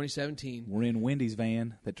year was 2017. We're in Wendy's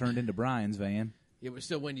van that turned into Brian's van. It was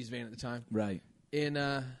still Wendy's van at the time. Right. And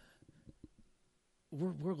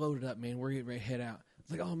we're loaded up, man. We're getting ready to head out. It's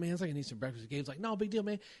like, oh man, it's like I need some breakfast. Gabe's like, no, big deal,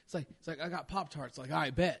 man. It's like I got Pop-Tarts. Like, all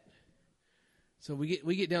right, bet. So we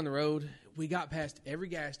get down the road. We got past every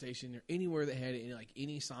gas station or anywhere that had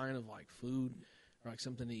any sign of like food or like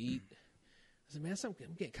something to eat. I said, man, I'm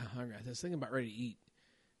getting kind of hungry. I was thinking about ready to eat.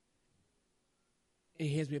 And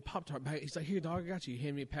he hands me a Pop-Tart bag. He's like, here, dog, I got you. He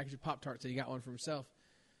handed me a package of Pop-Tarts, and he got one for himself.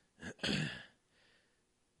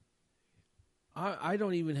 I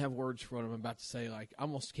don't even have words for what I'm about to say. Like, I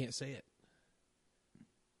almost can't say it.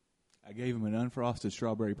 I gave him an unfrosted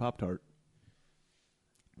strawberry Pop-Tart.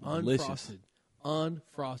 Delicious.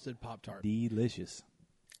 Unfrosted Pop-Tart. Delicious.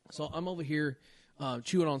 So I'm over here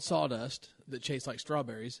chewing on sawdust that tastes like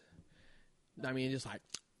strawberries. I mean, just like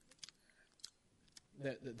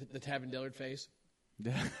the Tavin Dillard face.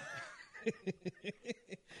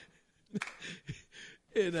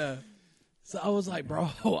 And so I was like, bro,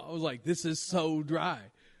 this is so dry.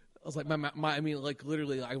 I was like, I mean, like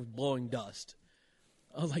literally, I was blowing dust.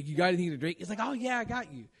 I was like, you got anything to drink? He's like, oh yeah, I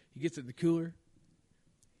got you. He gets in the cooler,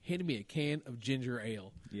 handed me a can of ginger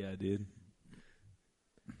ale. Yeah, I did.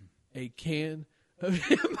 A can of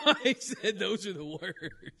Mike said those are the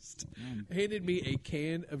worst. Handed me a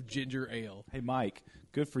can of ginger ale. Hey, Mike,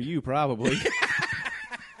 good for you, probably.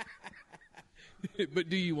 But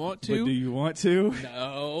do you want to?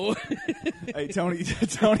 No. Hey,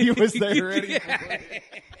 Tony was there ready.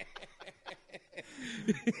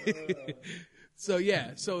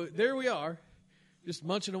 So there we are, just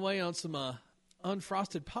munching away on some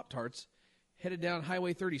unfrosted Pop-Tarts, headed down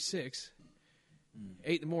Highway 36,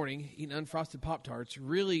 8 in the morning, eating unfrosted Pop-Tarts,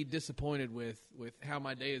 really disappointed with how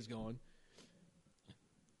my day is going.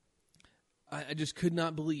 I just could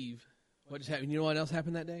not believe what just happened. You know what else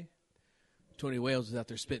happened that day? Tony Wales was out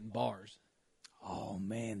there spitting bars. Oh,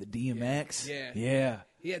 man, the DMX? Yeah.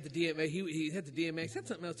 He had the DMX. He had the DMX. Had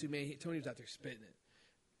something else too, man. Tony was out there spitting it.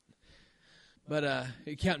 But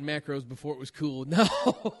counting macros before it was cool. No.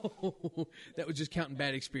 That was just counting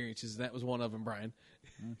bad experiences. That was one of them, Brian.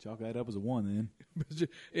 Well, chalk that up as a 1 then.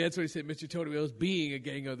 Yeah, that's what he said. Mr. Tony Wales being a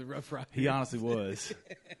gang of the Rough Riders. He honestly was.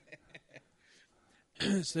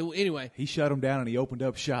 So anyway. He shut him down and he opened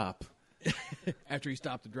up shop. After he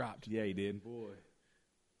stopped and dropped. Yeah, he did. Boy.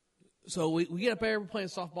 So we get up there, we're playing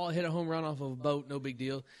softball, hit a home run off of a boat, no big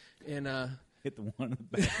deal. And hit the one in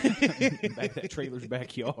the back of that trailer's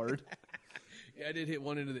backyard. Yeah, I did hit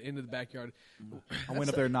one into the backyard. I went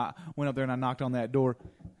up there and I knocked on that door.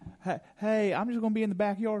 Hey, I'm just going to be in the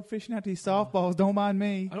backyard fishing out these softballs. Don't mind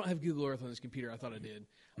me. I don't have Google Earth on this computer. I thought I did.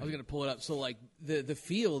 I was going to pull it up. So, like, the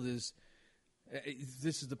field is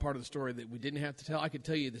this is the part of the story that we didn't have to tell. I could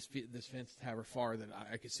tell you this fence however far that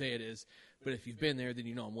I could say it is, but if you've been there, then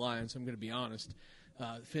you know I'm lying, so I'm going to be honest.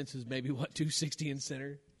 The fence is maybe, 260 in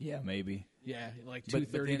center? Yeah, maybe. Yeah, like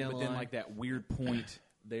 230 down the line. But then, like, that weird point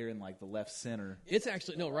there in, like, the left center. It's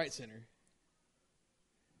actually, no, right center.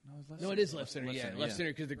 No, it is left center. Left center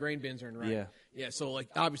because the grain bins are in right. Yeah. So like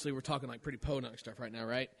obviously we're talking like pretty podunk stuff right now,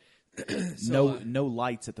 right? So, no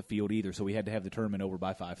lights at the field either, so we had to have the tournament over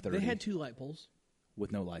by 5:30. They had 2 light poles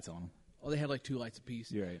with no lights on them. Oh, they had like 2 lights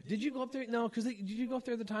apiece. You're right. Did you go up there? No, because did you go up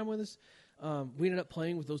there at the time with us? We ended up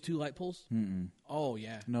playing with those 2 light poles. Mm-mm. Oh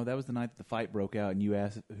yeah. No, that was the night that the fight broke out, and you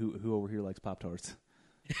asked who over here likes Pop-Tarts.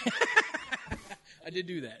 I did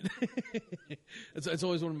do that. It's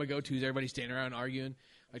always one of my go-tos. Everybody's standing around arguing,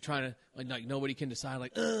 like trying to like nobody can decide.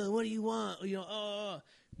 Like, what do you want? You know,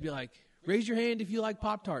 be like, raise your hand if you like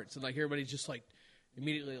Pop-Tarts, and like everybody just like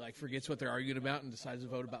immediately like forgets what they're arguing about and decides to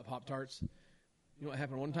vote about Pop-Tarts. You know what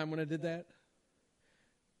happened one time when I did that?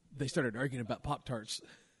 They started arguing about Pop-Tarts.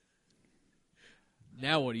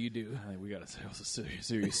 Now what do you do? I think we got a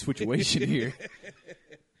serious situation here.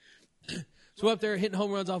 So up there hitting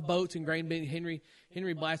home runs off boats and grain bins.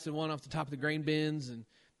 Henry blasted one off the top of the grain bins, and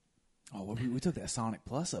we took that Sonic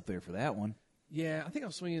Plus up there for that one. Yeah, I think I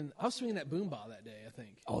was swinging that boom ball that day. I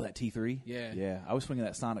think. Oh, that T3. Yeah. I was swinging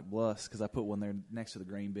that Sonic Plus because I put one there next to the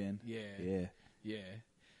grain bin. Yeah.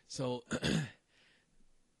 So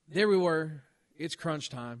there we were. It's crunch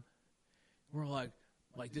time. We're like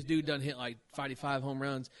this dude done hit like 55 home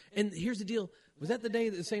runs. And here's the deal: was that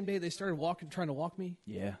the same day they started trying to walk me?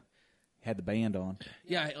 Yeah. Had the band on.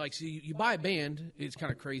 Yeah, like so you buy a band. It's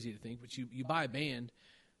kind of crazy to think, but you buy a band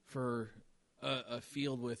for a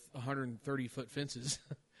field with 130-foot fences.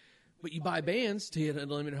 But you buy bands to hit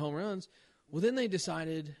unlimited home runs. Well, then they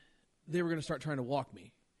decided they were going to start trying to walk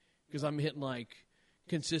me because I'm hitting like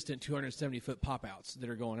consistent 270-foot pop-outs that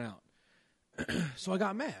are going out. So I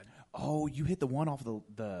got mad. Oh, you hit the one off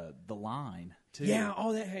the line too. Yeah.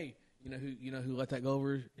 Oh, that. Hey, you know who let that go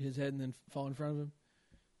over his head and then fall in front of him?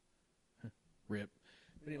 Rip.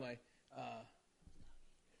 But anyway,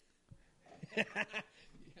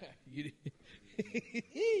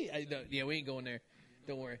 we ain't going there.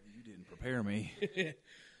 Don't worry. You didn't prepare me.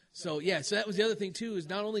 So that was the other thing too. Is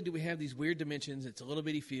not only do we have these weird dimensions, it's a little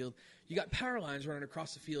bitty field. You got power lines running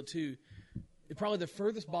across the field too. Probably the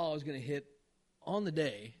furthest ball I was going to hit on the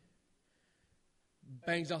day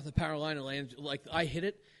bangs off the power line and lands. Like I hit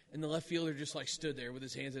it, and the left fielder just like stood there with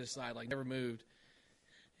his hands at his side, like never moved,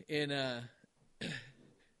 and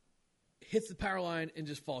hits the power line and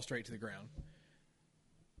just falls straight to the ground.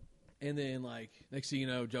 And then like next thing you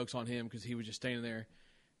know, joke's on him because he was just standing there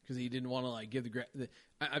because he didn't want to like give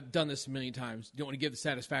I've done this a million times. You don't want to give the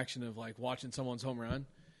satisfaction of like watching someone's home run.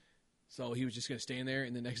 So he was just going to stand there,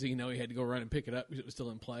 and the next thing you know, he had to go run and pick it up because it was still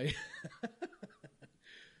in play.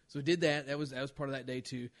 So we did that. That was part of that day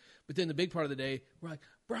too. But then the big part of the day, we're like,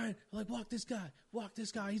 Brian, walk this guy.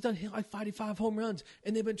 He's done hit like 55 home runs,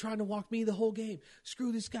 and they've been trying to walk me the whole game.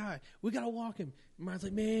 Screw this guy. We got to walk him. And Brian's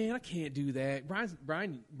like, man, I can't do that. Brian's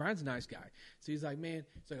a nice guy. So he's like,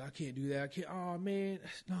 I can't do that. I can't. Oh, man.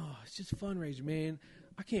 No, it's just a fundraiser, man.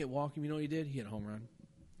 I can't walk him. You know what he did? He hit a home run.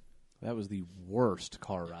 That was the worst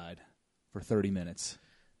car ride for 30 minutes.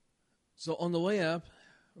 So on the way up,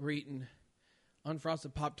 we're eating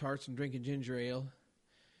unfrosted Pop-Tarts and drinking ginger ale.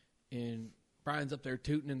 And Brian's up there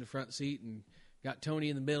tooting in the front seat and got Tony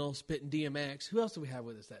in the middle spitting DMX. Who else did we have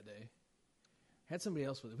with us that day? Had somebody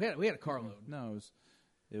else with us. We had a carload. No,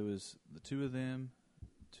 it was the 2 of them,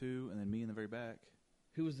 2, and then me in the very back.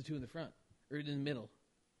 Who was the 2 in the front? Or in the middle?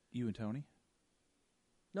 You and Tony.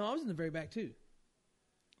 No, I was in the very back too.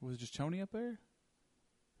 Was it just Tony up there?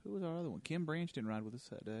 Who was our other one? Kim Branch didn't ride with us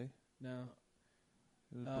that day. No.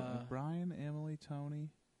 It was Brian, Emily, Tony.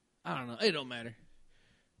 I don't know. It don't matter.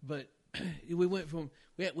 But we went from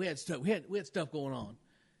we had stuff going on,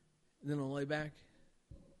 and then on the way back,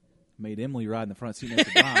 made Emily ride in the front seat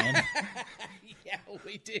next to Brian. Yeah,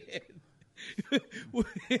 we did.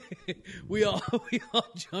 we all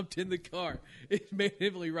jumped in the car. It made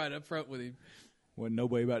Emily ride up front with him. Wasn't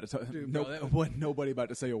nobody about to wasn't nobody about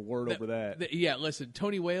to say a word over that. Yeah, listen,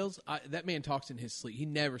 Tony Wales, that man talks in his sleep. He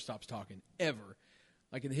never stops talking ever.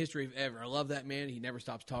 Like in the history of ever. I love that man. He never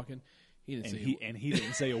stops talking. He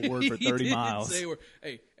didn't say a word for 30 miles. Say a word.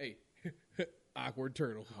 Hey, awkward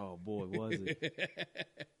turtle. Oh boy, was it?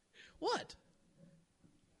 What?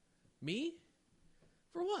 Me?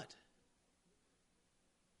 For what?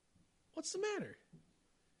 What's the matter?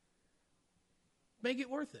 Make it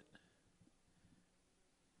worth it.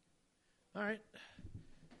 All right.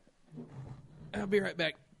 I'll be right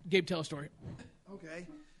back. Gabe, tell a story. Okay.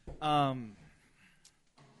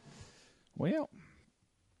 Well,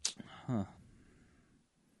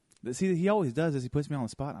 See, he always does this. He puts me on the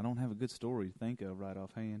spot. I don't have a good story to think of right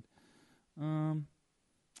offhand.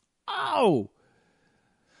 Oh!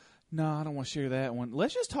 No, I don't want to share that one.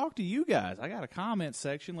 Let's just talk to you guys. I got a comment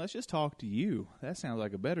section. Let's just talk to you. That sounds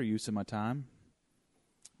like a better use of my time.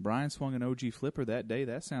 Brian swung an OG flipper that day.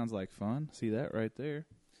 That sounds like fun. See that right there?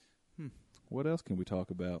 What else can we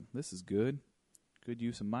talk about? This is good. Good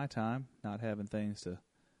use of my time, not having things to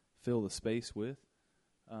fill the space with.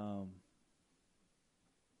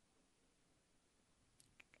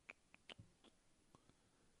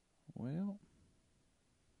 Well,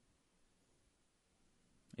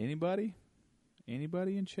 anybody?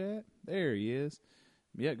 Anybody in chat? There he is.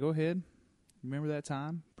 Yeah, go ahead. Remember that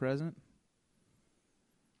time? Present?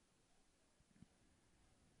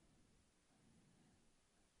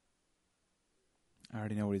 I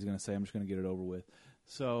already know what he's going to say. I'm just going to get it over with.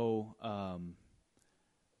 So, I'm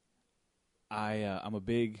a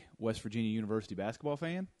big West Virginia University basketball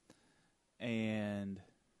fan,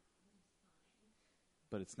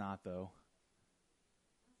 but it's not though.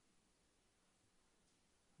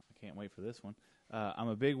 I can't wait for this one. I'm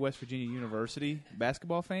a big West Virginia University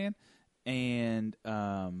basketball fan, and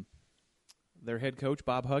their head coach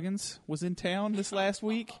Bob Huggins was in town this last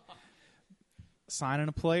week, signing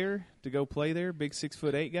a player to go play there. Big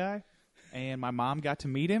 6'8" guy, and my mom got to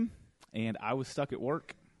meet him, and I was stuck at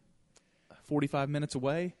work, 45 minutes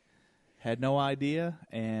away, had no idea,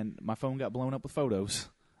 and my phone got blown up with photos.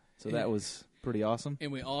 So that was pretty awesome.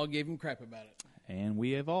 And we all gave him crap about it. And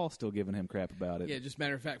we have all still given him crap about it. Yeah, just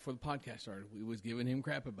matter of fact, before the podcast started, we was giving him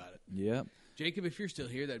crap about it. Yep. Jacob, if you're still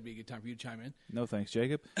here, that'd be a good time for you to chime in. No thanks,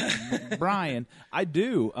 Jacob. Brian, I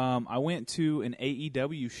do. I went to an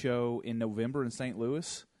AEW show in November in St.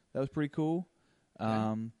 Louis. That was pretty cool.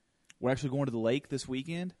 We're actually going to the lake this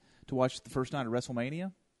weekend to watch the first night of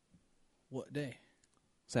WrestleMania. What day?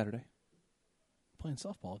 Saturday. Playing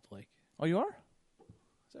softball at the lake. Oh, you are?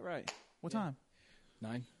 Is that right? What time?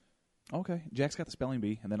 9. Okay. Jack's got the spelling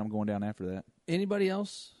bee, and then I'm going down after that. Anybody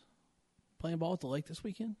else playing ball at the lake this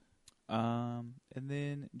weekend? And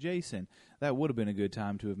then Jason. That would have been a good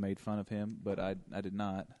time to have made fun of him, but I did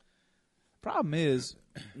not. Problem is,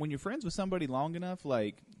 when you're friends with somebody long enough,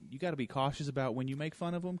 like, you got to be cautious about when you make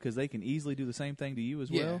fun of them because they can easily do the same thing to you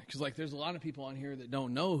as well. Yeah, because like there's a lot of people on here that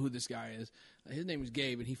don't know who this guy is. His name is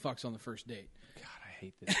Gabe, and he fucks on the first date. God, I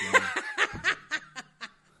hate this guy.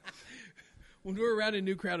 When we're around a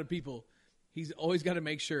new crowd of people, he's always got to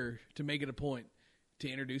make sure to make it a point to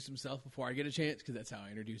introduce himself before I get a chance, because that's how I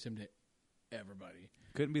introduce him to everybody.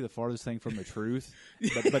 Couldn't be the farthest thing from the truth,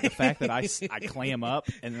 but the fact that I clam up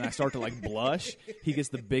and then I start to like blush, he gets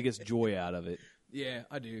the biggest joy out of it. Yeah,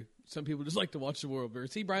 I do. Some people just like to watch the world burn.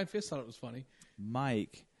 See, Brian Fisk thought it was funny.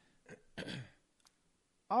 Mike.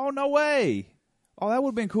 Oh, no way. Oh, that would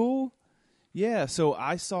have been cool. Yeah, so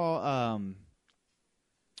I saw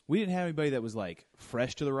we didn't have anybody that was like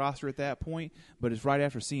fresh to the roster at that point, but it's right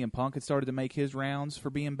after CM Punk had started to make his rounds for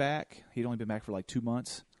being back. He'd only been back for like 2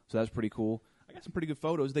 months, so that was pretty cool. I got some pretty good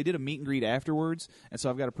photos. They did a meet and greet afterwards, and so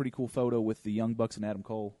I've got a pretty cool photo with the Young Bucks and Adam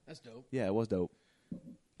Cole. That's dope. Yeah, it was dope.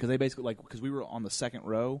 Because they basically, because we were on the second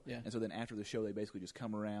row, yeah. And so then after the show, they basically just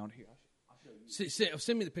come around. Here, I'll show you.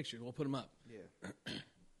 Send me the pictures. We'll put them up. Yeah.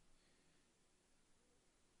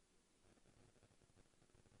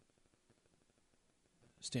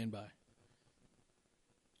 Stand by.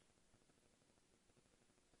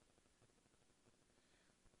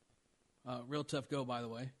 Real tough go, by the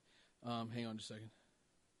way. Hang on just a second.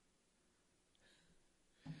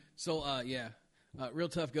 So, real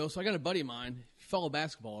tough go. So I got a buddy of mine. If you follow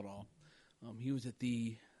basketball at all, he was at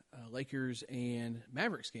the Lakers and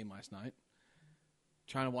Mavericks game last night.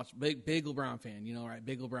 Trying to watch. Big LeBron fan, you know, right?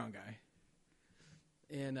 Big LeBron guy.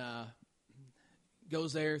 And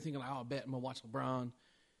goes there thinking, I bet I'm going to watch LeBron.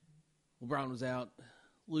 LeBron was out.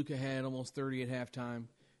 Luka had almost 30 at halftime.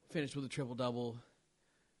 Finished with a triple-double.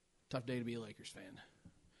 Tough day to be a Lakers fan.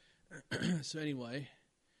 So anyway,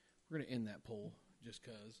 we're going to end that poll just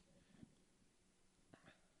because.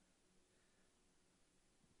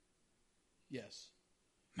 Yes.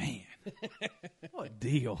 Man, what a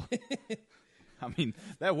deal. I mean,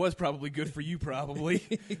 that was probably good for you,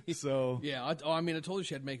 probably. So yeah, I told you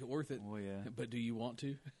she had to make it worth it. Oh, yeah. But do you want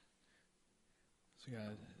to? So,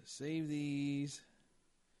 guys, save these.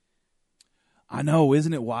 I know,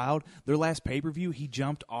 isn't it wild? Their last pay-per-view, he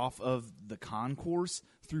jumped off of the concourse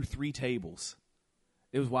through 3 tables.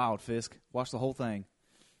 It was wild, Fisk. Watch the whole thing.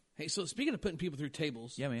 Hey, so speaking of putting people through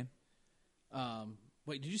tables, Yeah, man.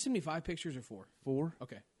 wait, did you send me 5 pictures or 4? 4.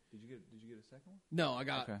 Okay. Did you get a second one? No, I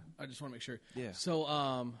got. Okay. I just want to make sure. Yeah. So,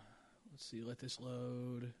 let's see. Let this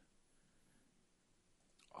load.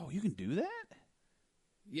 Oh, you can do that?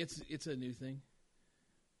 Yeah, it's a new thing,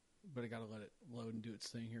 but I gotta let it load and do its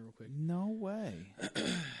thing here real quick. No way.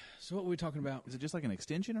 So, what were we talking about? Is it just like an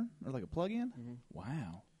extension or like a plug-in? Mhm.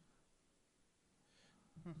 Wow.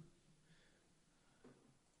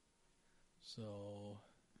 So,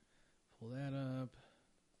 pull that up.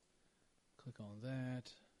 Click on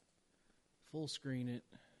that. Full screen it.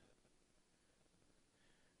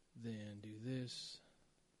 Then do this.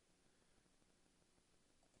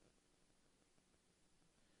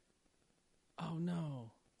 Oh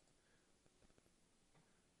no.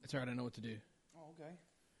 That's all right, I know what to do. Oh, okay.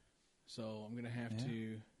 So I'm going to have Yeah.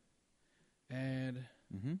 to add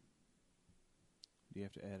Mm-hmm. Do you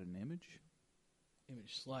have to add an image?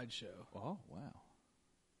 image slideshow. Oh, wow.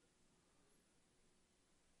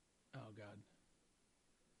 Oh God.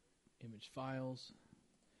 Image files.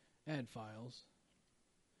 Add files.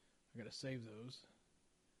 I got to save those.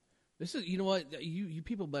 This is, you know what? You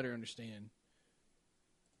people better understand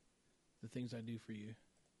the things I do for you.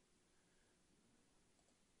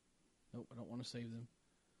 Nope, I don't want to save them.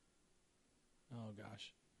 Oh,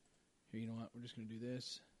 gosh. Here, you know what? We're just going to do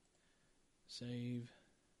this. Save.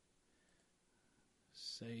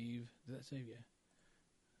 Save. Did that save? Yeah.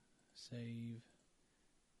 Save.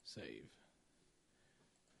 Save.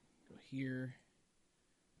 Go here.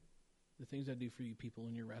 The things I do for you people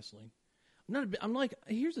in your wrestling. I'm like,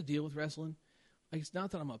 here's the deal with wrestling. Like, it's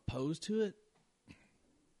not that I'm opposed to it.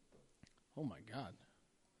 Oh, my God.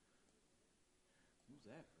 Who's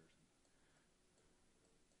that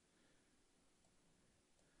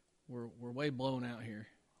person? We're way blown out here.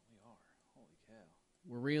 We are. Holy cow.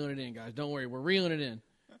 We're reeling it in, guys. Don't worry. We're reeling it in.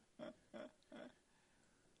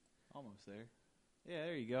 Almost there. Yeah,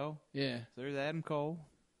 there you go. Yeah. So there's Adam Cole.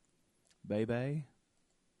 Bebe.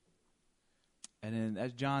 And then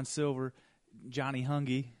that's John Silver, Johnny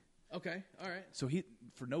Hungy. Okay. All right. So he,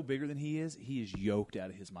 for no bigger than he is yoked out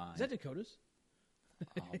of his mind. Is that Dakota's?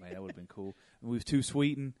 Oh, man, that would have been cool. And we was Too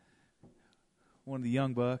Sweet and one of the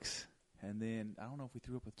Young Bucks. And then, I don't know if we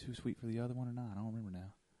threw up with Too Sweet for the other one or not. I don't remember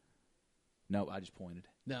now. No, I just pointed.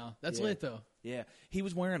 No. That's Yeah. lit, though. Yeah. He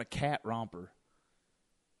was wearing a cat romper. Are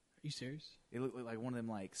you serious? It looked like one of them,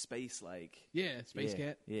 like, space, like... Yeah. Space yeah,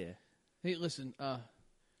 Cat. Yeah. Hey, listen. Yeah. All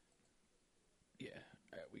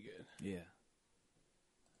right. We good. Yeah.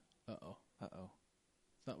 Uh-oh. Uh-oh.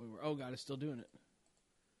 Thought we were. Oh, God. It's still doing it.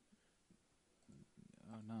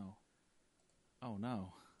 Oh, no. Oh,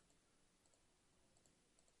 no.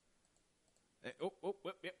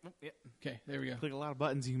 Yep. Okay. There we go. Click a lot of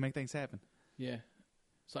buttons, you can make things happen. Yeah.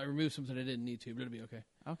 So I removed something I didn't need to, but it'll be okay.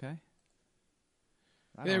 Okay.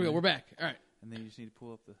 There we go. We're back. All right. And then you just need to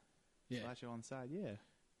pull up the Yeah. slideshow on the side. Yeah.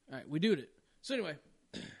 All right. We doing it. So anyway.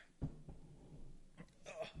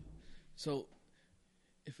 So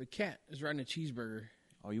if a cat is riding a cheeseburger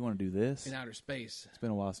Oh, you want to do this? in outer space, It's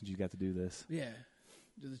been a while since you got to do this. yeah,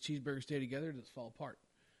 does the cheeseburger stay together or does it fall apart?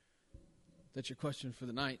 That's your question for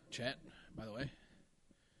the night, chat, by the way.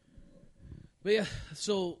 But yeah,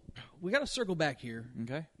 so we got to circle back here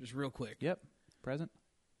Okay. just real quick. Yep. Present.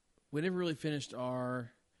 We never really finished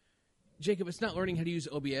our... Jacob, it's not learning how to use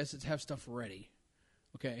OBS, it's have stuff ready.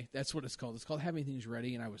 Okay, that's what it's called. It's called having things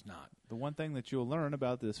ready, and I was not. The one thing that you'll learn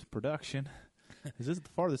about this production is this is the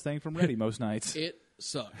farthest thing from ready most nights. It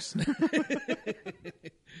sucks.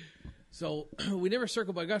 So we never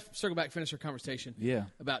circled back. Got to circle back, finish our conversation Yeah.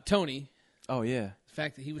 about Tony. Oh, yeah. The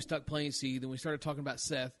fact that he was stuck playing C. Then we started talking about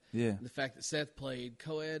Seth. Yeah. And the fact that Seth played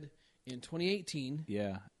co-ed in 2018.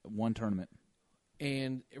 Yeah. One tournament.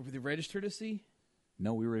 And were they registered as C?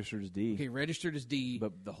 No, we registered as D. Okay, registered as D.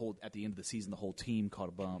 But at the end of the season, the whole team caught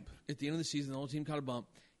a bump. At the end of the season, the whole team caught a bump.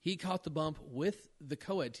 He caught the bump with the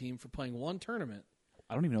co-ed team for playing one tournament.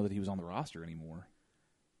 I don't even know that he was on the roster anymore.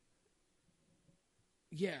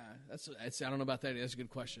 Yeah, that's I don't know about that. That's a good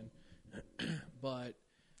question. But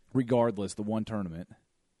Regardless, the one tournament.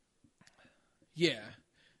 yeah,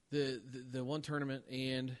 the one tournament,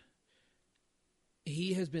 and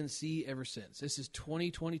he has been C ever since. This is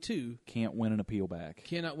 2022. Can't win an appeal back.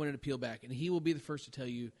 Cannot win an appeal back, and he will be the first to tell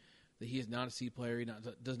you that he is not a C player. He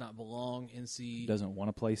does not belong in C. Doesn't want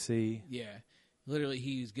to play C. Yeah, literally,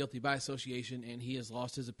 he's guilty by association, and he has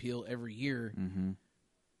lost his appeal every year. Mm-hmm.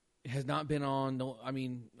 Has not been on. No, I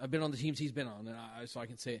mean, I've been on the teams he's been on, and so I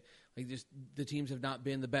can say it. Like, just the teams have not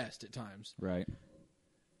been the best at times. Right.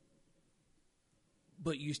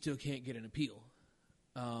 But you still can't get an appeal.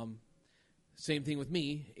 Same thing with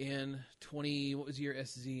me in what was your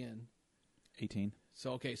SZN? 18.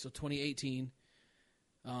 So 2018,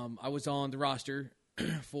 I was on the roster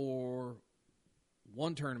for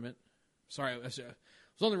one tournament. Sorry, I was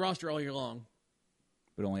on the roster all year long.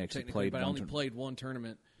 But only actually played but one I only played one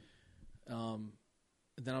tournament. Then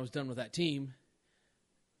I was done with that team.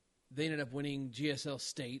 They ended up winning GSL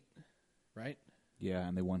State, right? Yeah,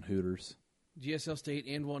 and they won Hooters. GSL State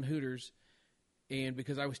and won Hooters. And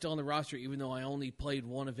because I was still on the roster, even though I only played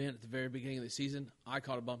one event at the very beginning of the season, I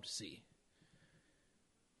caught a bump to C.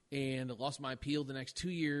 And lost my appeal the next 2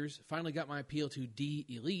 years. Finally got my appeal to D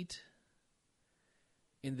Elite.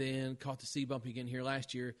 And then caught the C bump again here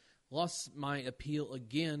last year. Lost my appeal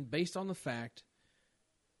again based on the fact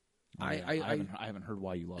I haven't heard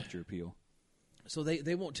why you lost your appeal. So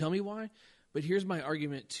they won't tell me why, but here's my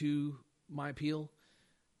argument to my appeal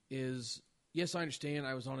is, yes, I understand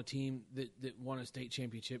I was on a team that won a state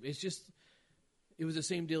championship. It's just, it was the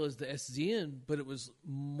same deal as the SZN, but it was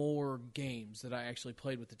more games that I actually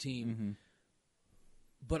played with the team. Mm-hmm.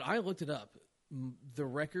 But I looked it up. The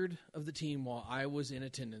record of the team while I was in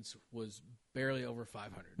attendance was barely over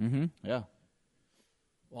 500. Mm-hmm. Yeah.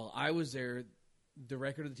 While I was there, the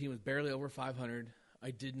record of the team was barely over 500.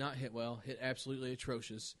 I did not hit well, hit absolutely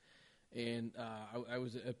atrocious. And I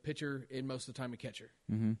was a pitcher and most of the time a catcher.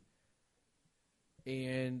 Mm-hmm.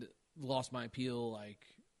 And lost my appeal.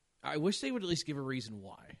 I wish they would at least give a reason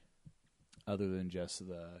why. Other than just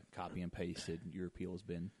the copy and pasted, your appeal has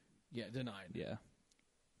been... Yeah, denied. Yeah.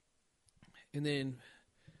 And then,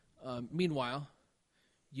 meanwhile,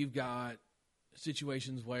 you've got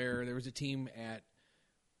situations where there was a team at,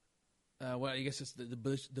 I guess it's the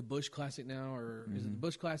Bush Classic now, or is it the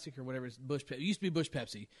Bush Classic or whatever? It's Bush. It used to be Bush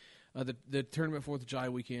Pepsi, the tournament 4th of July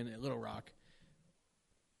weekend at Little Rock.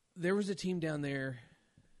 There was a team down there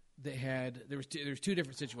that had there was two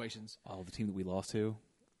different situations. Oh, the team that we lost to.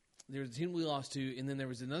 There was a team we lost to, and then there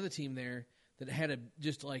was another team there that had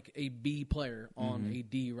just like a B player on a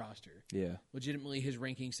D roster. Yeah. Legitimately, his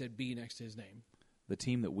ranking said B next to his name. The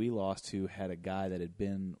team that we lost to had a guy that had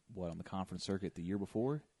been, on the conference circuit the year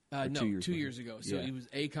before? No, 2 years ago. So yeah. he was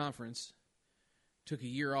A conference, took a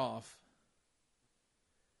year off.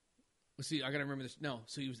 Let's see, I got to remember this. No,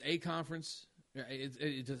 so he was A conference.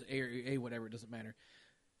 It does A whatever, it doesn't matter.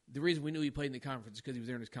 The reason we knew he played in the conference is because he was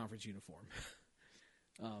there in his conference uniform.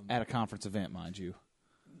 At a conference event, mind you.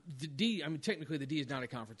 The D, technically the D is not a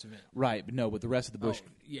conference event. Right, but the rest of the Bush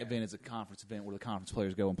event is a conference event where the conference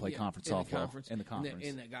players go and play conference softball in the conference.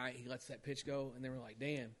 And that guy, he lets that pitch go, and they were like,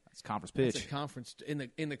 "Damn, that's conference pitch." That's a conference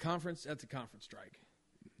in the conference. That's a conference strike.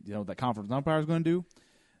 You know what that conference umpire is going to do?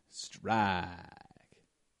 Strike.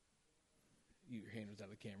 Your hand was out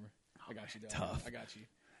of the camera. I got you, dog. Tough. I got you.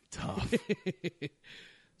 Tough.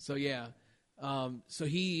 So yeah, so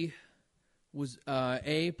he was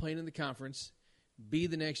A, playing in the conference. B,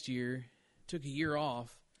 the next year, took a year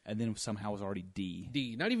off. And then somehow was already D.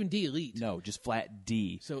 D, not even D Elite. No, just flat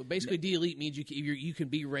D. So basically D Elite means you can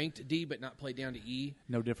be ranked D but not play down to E.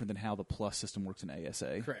 No different than how the plus system works in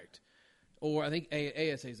ASA. Correct. Or I think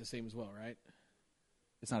ASA is the same as well, right?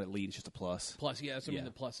 It's not Elite, it's just a plus. Plus, yeah, that's what I mean,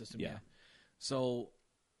 the plus system, Yeah. So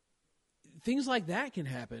things like that can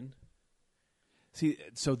happen. See,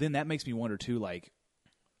 so then that makes me wonder, too, I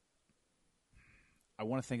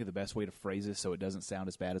want to think of the best way to phrase this so it doesn't sound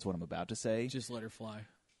as bad as what I'm about to say. Just let her fly.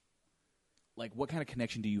 What kind of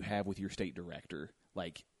connection do you have with your state director?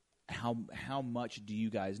 How much do you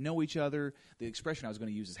guys know each other? The expression I was going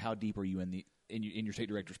to use is how deep are you in your state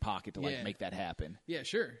director's pocket to make that happen? Yeah,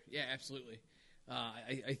 sure. Yeah, absolutely.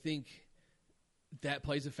 I think that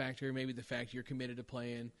plays a factor. Maybe the fact you're committed to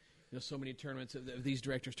playing so many tournaments of these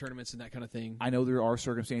directors' tournaments and that kind of thing. I know there are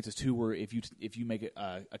circumstances too where if you make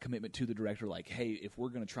a commitment to the director, like, hey, if we're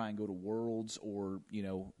going to try and go to Worlds or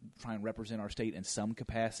try and represent our state in some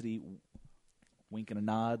capacity, wink and a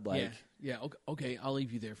nod, okay, I'll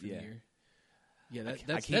leave you there for the year. Yeah,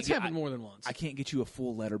 that's happened more than once. I can't get you a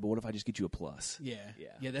full letter, but what if I just get you a plus? Yeah.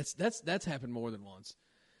 That's happened more than once.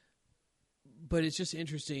 But it's just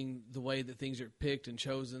interesting the way that things are picked and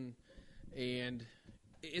chosen, and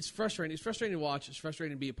it's frustrating. It's frustrating to watch. It's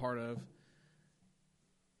frustrating to be a part of.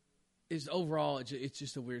 Overall, it's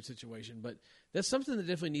just a weird situation. But that's something that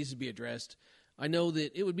definitely needs to be addressed. I know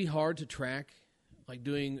that it would be hard to track,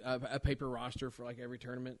 doing a paper roster for every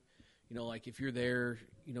tournament. If you're there,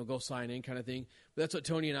 go sign in kind of thing. But that's what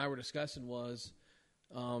Tony and I were discussing was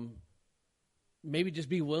maybe just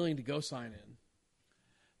be willing to go sign in.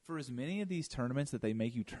 For as many of these tournaments that they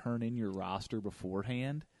make you turn in your roster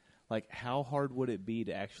beforehand, how hard would it be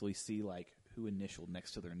to actually see, who initialed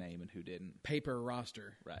next to their name and who didn't. Paper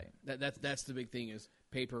roster. Right. That's the big thing is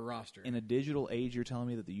paper roster. In a digital age, you're telling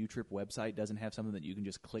me that the U-Trip website doesn't have something that you can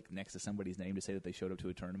just click next to somebody's name to say that they showed up to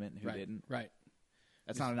a tournament and who didn't? Right.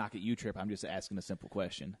 That's not a knock at U-Trip. I'm just asking a simple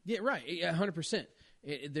question. Yeah, right. 100%.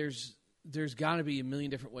 There's got to be a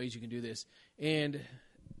million different ways you can do this. And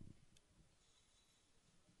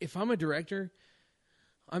if I'm a director,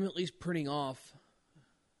 I'm at least printing off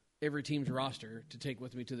every team's roster to take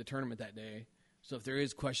with me to the tournament that day. So if there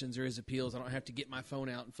is questions, there is appeals, I don't have to get my phone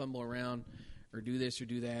out and fumble around or do this or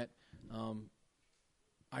do that.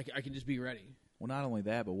 I can just be ready. Well, not only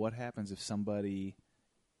that, but what happens if somebody,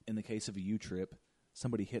 in the case of a U-Trip,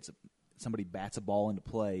 somebody bats a ball into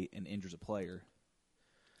play and injures a player?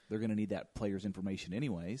 They're going to need that player's information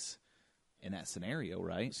anyways in that scenario,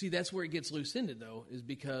 right? See, that's where it gets loose-ended, though, is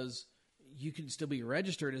because you can still be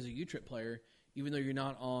registered as a U-Trip player, even though you're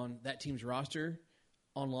not on that team's roster.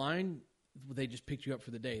 Online, they just picked you up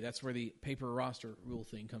for the day. That's where the paper roster rule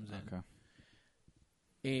thing comes in. Okay.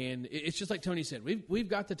 And it's just like Tony said, we've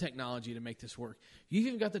got the technology to make this work. You've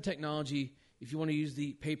even got the technology if you want to use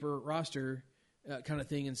the paper roster kind of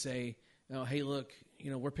thing and say, oh, hey, look,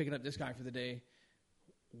 we're picking up this guy for the day.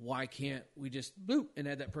 Why can't we just boop and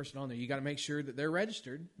add that person on there? You got to make sure that they're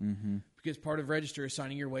registered because part of register is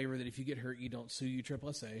signing your waiver that if you get hurt, you don't sue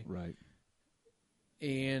USSSA. Right.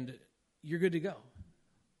 And you're good to go.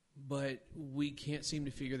 But we can't seem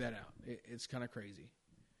to figure that out. It's kind of crazy.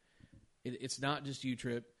 It's not just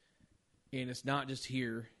U-Trip, and it's not just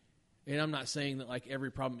here. And I'm not saying that like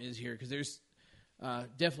every problem is here because there's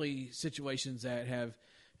definitely situations that have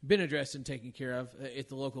been addressed and taken care of at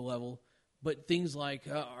the local level. But things like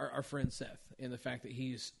our friend Seth and the fact that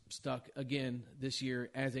he's stuck again this year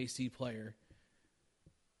as a C player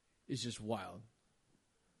is just wild.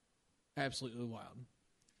 Absolutely wild.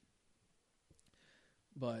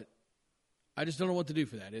 But I just don't know what to do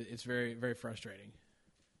for that. It's very, very frustrating.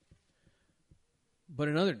 But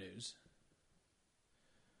in other news,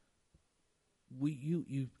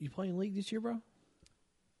 you playing League this year, bro?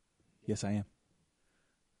 Yes, I am.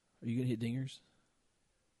 Are you going to hit dingers?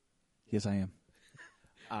 Yes, I am.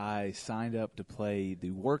 I signed up to play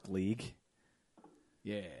the Work League.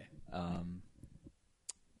 Yeah.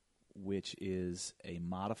 Which is a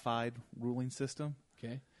modified ruling system.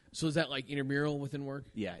 Okay. So is that like intramural within Work?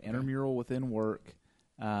 Yeah, intramural within Work.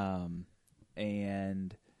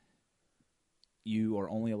 And you are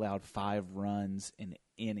only allowed 5 runs in an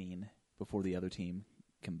inning before the other team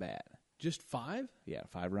can bat. Just 5? Yeah,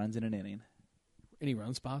 5 runs in an inning. Any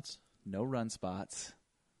run spots? No run spots.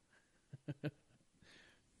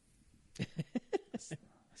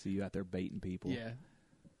 See you out there baiting people. Yeah.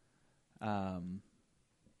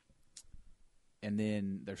 And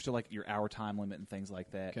then there's still like your hour time limit and things like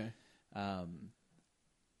that. Okay.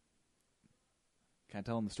 Can I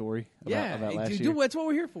tell them the story about last year? Dude, that's what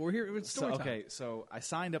we're here for. We're here. It's story time. Okay, so I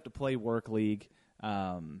signed up to play Work League,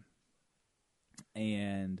 and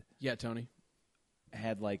yeah, Tony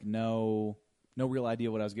had like no real idea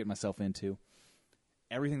what I was getting myself into.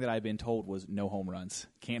 Everything that I'd been told was no home runs.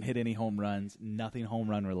 Can't hit any home runs. Nothing home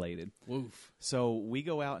run related. Woof. So we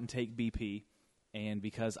go out and take BP, and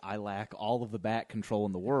because I lack all of the bat control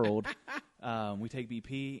in the world, we take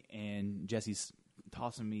BP, and Jesse's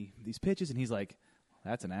tossing me these pitches, and he's like,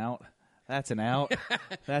 that's an out. That's an out.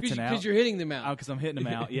 That's an out. Because you're hitting them out. Because I'm hitting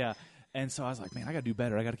them out, yeah. And so I was like, man, I got to do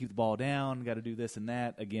better. I got to keep the ball down. Got to do this and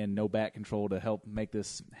that. Again, no bat control to help make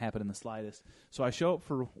this happen in the slightest. So I show up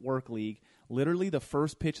for Work League. Literally the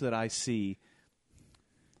first pitch that I see,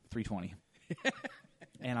 320.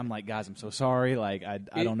 And I'm like, guys, I'm so sorry. Like, I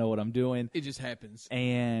don't know what I'm doing. It just happens.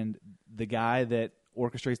 And the guy that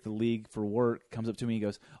orchestrates the league for Work comes up to me and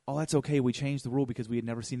goes, oh, that's okay. We changed the rule because we had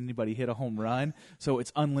never seen anybody hit a home run. So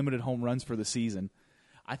it's unlimited home runs for the season.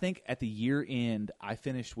 I think at the year end, I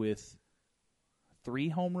finished with 3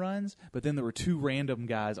 home runs, but then there were 2 random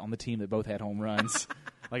guys on the team that both had home runs.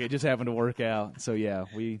 Like, it just happened to work out. So, yeah,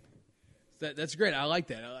 That's great. I like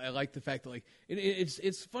that. I like the fact that, like,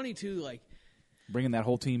 it's funny, too, like, bringing that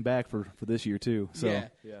whole team back for this year, too. So,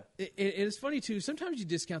 yeah. It's funny, too. Sometimes you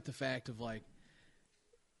discount the fact of, like,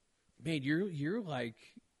 man, you're like,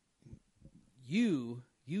 you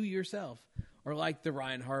yourself are like the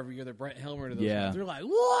Ryan Harvey or the Brett Helmer to those guys. They're like,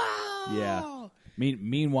 wow. Yeah.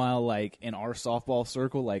 Meanwhile, like, in our softball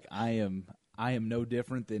circle, like, I am no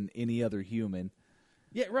different than any other human.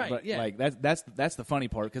 Yeah, right. But, yeah. like, that's the funny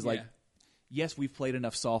part because, like, yes, we've played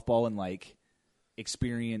enough softball and, like,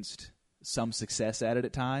 experienced some success at it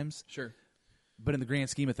at times. Sure. But in the grand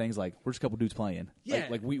scheme of things, like, we're just a couple dudes playing. Yeah.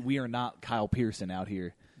 Like we are not Kyle Pearson out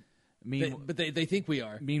here. But they think we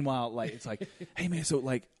are. Meanwhile, like it's like, hey man, so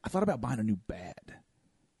like I thought about buying a new bat.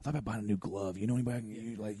 I thought about buying a new glove. You know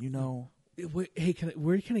anybody? Like you know? Hey,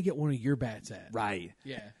 where can I get one of your bats at? Right.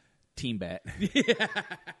 Yeah. Team bat.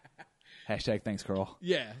 Hashtag thanks, Carl.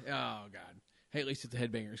 Yeah. Oh God. Hey, at least it's a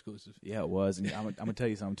Headbanger exclusive. Yeah, it was. And I'm gonna tell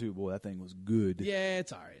you something too, boy. That thing was good. Yeah,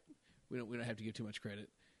 it's all right. We don't have to give too much credit.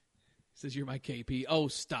 Says you're my KP. Oh,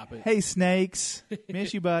 stop it. Hey, Snakes.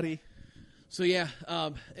 Miss you, buddy. So yeah,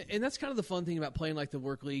 and that's kind of the fun thing about playing like the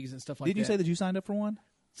work leagues and stuff like that. Did you say that you signed up for one?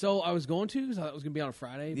 So I was going to because I thought it was going to be on a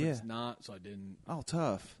Friday, but Yeah. it's not, so I didn't. Oh,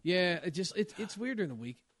 tough. Yeah, it's weird during the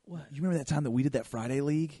week. What? You remember that time that we did that Friday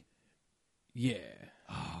league? Yeah,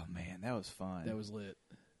 Oh man, that was fun. that was lit.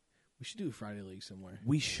 We should do a Friday league somewhere.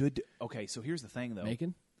 We should. Okay, so here's the thing, though.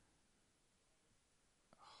 Macon?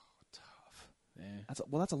 Tough. Yeah.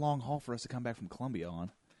 That's a long haul for us to come back from Columbia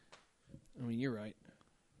on. I mean, you're right.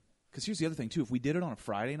 Because here's the other thing too. If we did it on a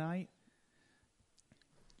Friday night,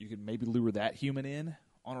 you could maybe lure that human in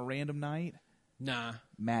on a random night. Nah.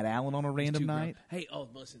 Matt Allen on a random night. Hey,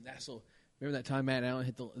 listen, remember that time Matt Allen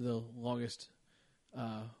hit the longest,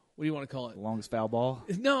 what do you want to call it? The longest foul ball.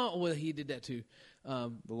 No, well, he did that too.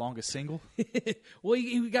 The longest single. Well,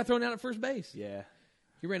 he got thrown out at first base. Yeah.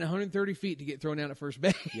 He ran 130 feet to get thrown out at first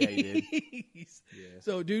base. Yeah, he did. Yeah.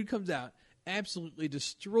 So, dude comes out, absolutely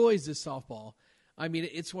destroys this softball. I mean,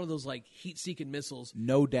 it's one of those, like, heat-seeking missiles.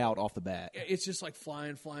 No doubt off the bat. It's just, like,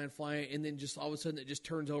 flying, and then just all of a sudden it just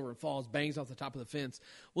turns over and falls, bangs off the top of the fence.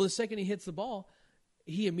 Well, the second he hits the ball,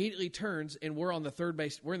 he immediately turns, and we're in the third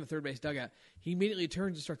base dugout. He immediately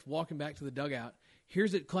turns and starts walking back to the dugout,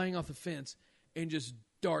 hears it clanging off the fence, and just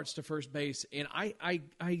darts to first base. And I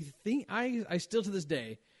think I still to this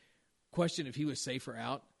day question if he was safe or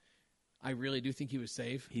out. I really do think he was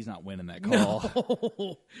safe. He's not winning that call.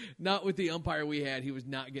 No, not with the umpire we had. He was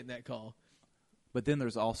not getting that call. But then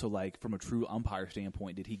there's also, like, from a true umpire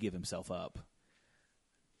standpoint, did he give himself up?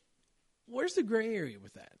 Where's the gray area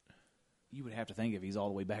with that? You would have to think if he's all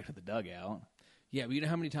the way back to the dugout. Yeah, but you know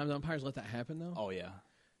how many times umpires let that happen, though? Oh, yeah.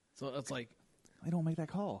 So it's like... They don't make that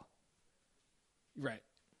call. Right.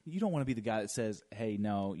 You don't want to be the guy that says, hey,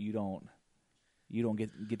 no, you don't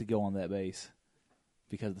get to go on that base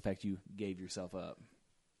because of the fact you gave yourself up.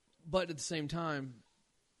 But at the same time,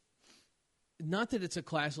 not that it's a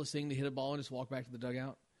classless thing to hit a ball and just walk back to the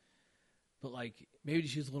dugout, but like maybe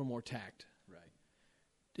just use a little more tact. Right.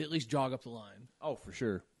 To at least jog up the line. Oh, for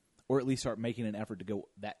sure. Or at least start making an effort to go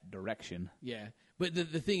that direction. Yeah. But the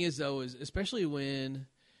thing is, though, is especially when...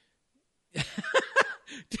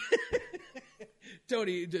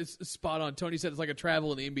 Tony, just spot on. Tony said it's like a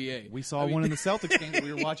travel in the NBA. We saw one in the Celtics game that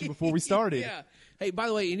we were watching before we started. Yeah. Hey, by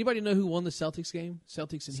the way, anybody know who won the Celtics game?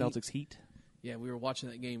 Celtics Heat. Yeah, we were watching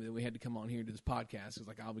that game, and then we had to come on here to this podcast. It was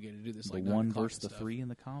like obligated to do this. The like 1 versus the 3 in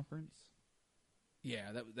the conference.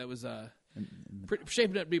 Yeah, that was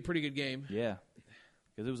shaping up to be a pretty good game. Yeah,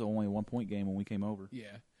 because it was only a 1-point game when we came over. Yeah.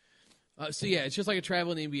 So yeah, it's just like a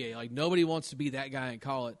travel in the NBA. Like nobody wants to be that guy and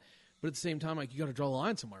call it, but at the same time, like you got to draw the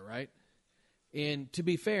line somewhere, right? And to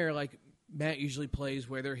be fair, like Matt usually plays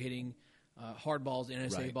where they're hitting hard balls,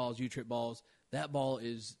 NSA Right. balls, U-trip balls. That ball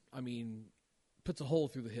is, I mean, puts a hole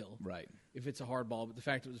through the hill. Right. If it's a hard ball, but the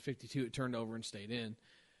fact it was a 52, it turned over and stayed in.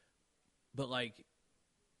 But like,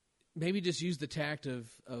 maybe just use the tact of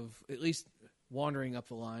at least wandering up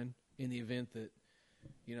the line in the event that,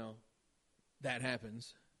 you know, that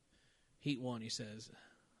happens. Heat won, he says.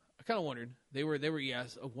 I kind of wondered. They were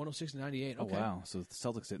 106-98. Okay. Oh, wow. So the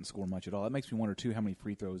Celtics didn't score much at all. That makes me wonder, too, how many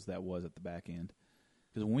free throws that was at the back end.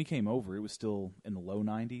 Because when we came over, it was still in the low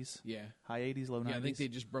 90s. Yeah. High 80s, low 90s. Yeah, I think they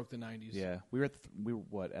just broke the 90s. Yeah. We were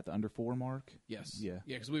at the under 4 mark? Yes. Yeah.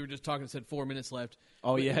 Yeah, because we were just talking and said 4 minutes left.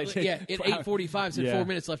 Oh, But, yeah. Yeah, at 8:45 said Yeah. 4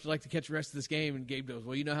 minutes left. I'd like to catch the rest of this game. And Gabe goes,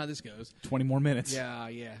 well, you know how this goes. 20 more minutes.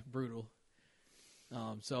 Yeah, brutal.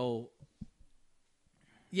 So,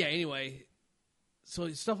 yeah, anyway, so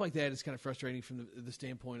stuff like that is kind of frustrating from the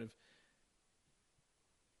standpoint of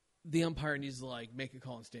the umpire needs to like make a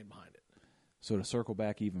call and stand behind it. So to circle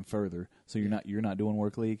back even further, so you're not doing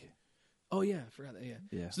work league? Oh yeah, I forgot that. Yeah.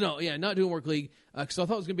 Yeah. So no, yeah, not doing work league because I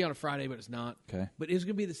thought it was going to be on a Friday, but it's not. Okay. But it's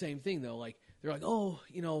going to be the same thing though. Like they're like, oh,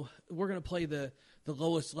 you know, we're going to play the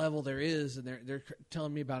lowest level there is, and they're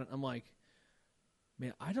telling me about it. I'm like,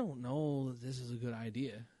 man, I don't know that this is a good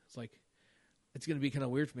idea. It's like it's going to be kind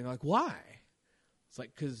of weird for me. They're like, why? It's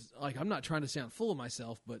like because like I'm not trying to sound full of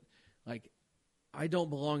myself, but like I don't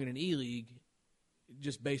belong in an E League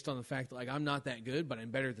just based on the fact that like I'm not that good, but I'm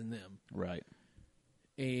better than them. Right.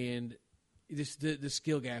 And the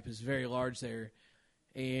skill gap is very large there.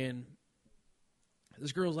 And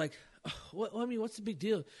this girl's like, Well, I mean, what's the big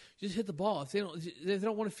deal? Just hit the ball. If they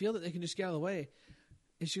don't want to field it, they can just get out of the way.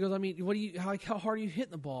 And she goes, I mean, how hard are you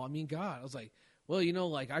hitting the ball? I mean, God. I was like, well,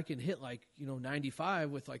 like I can hit 95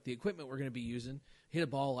 with like the equipment we're going to be using. Hit a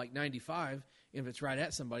ball like 95. If it's right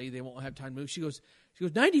at somebody, they won't have time to move. She goes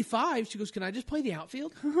 95. She goes, can I just play the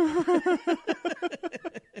outfield?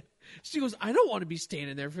 She goes, I don't want to be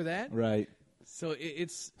standing there for that. Right. So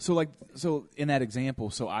it's so in that example,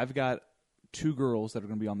 so I've got 2 girls that are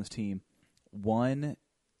going to be on this team. One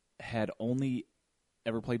had only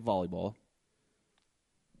ever played volleyball.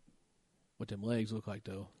 What them legs look like,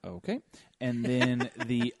 though. Okay. And then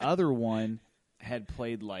the other one had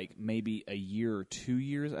played like maybe a year or 2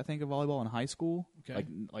 years, I think, of volleyball in high school. Okay.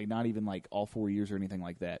 Like not even like all 4 years or anything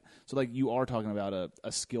like that. So like you are talking about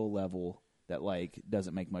a skill level that like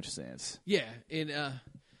doesn't make much sense. Yeah, and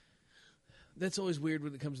that's always weird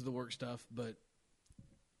when it comes to the work stuff, but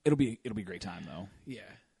It'll be a great time though. yeah.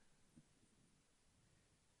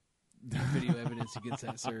 Video evidence against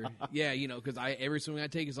that, sir. Yeah, because every swing I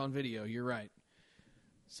take is on video. You're right.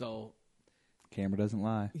 So, Camera doesn't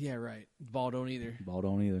lie. yeah, right. Ball don't either. Ball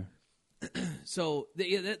don't either. So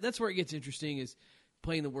that's where it gets interesting is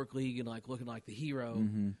playing the work league and like looking like the hero.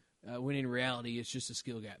 When in reality, it's just a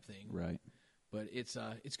skill gap thing. Right. But it's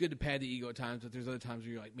good to pad the ego at times. But there's other times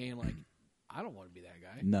where you're like, man, like I don't want to be that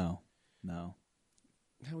guy. No.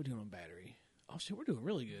 How are we doing on battery? Oh shit, we're doing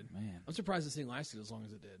really good. Man. I'm surprised this thing lasted as long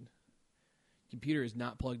as it did. Computer is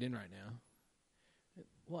not plugged in right now.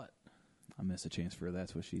 What? I missed a chance for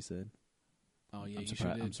That's What She Said. Oh yeah,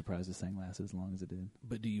 I'm surprised this thing lasted as long as it did.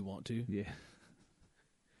 But do you want to? Yeah.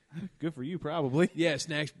 Good for you, probably. Yeah,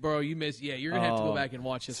 Snacks, bro. You missed. Yeah, you're gonna have to go back and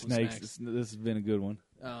watch this one. Snakes. Snacks. This has been a good one.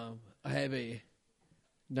 I have a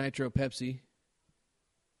Nitro Pepsi.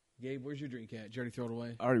 Gabe, where's your drink at? Did you already throw it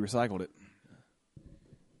away? I already recycled it.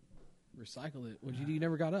 Recycled it. What'd you do? You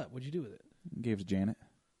never got up. What'd you do with it? Gave it to Janet.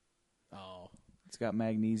 Oh, It's got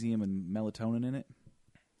magnesium and melatonin in it.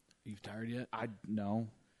 are you tired yet? No.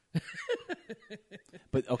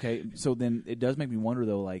 But okay, so then it does make me wonder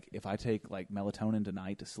though, like if I take like melatonin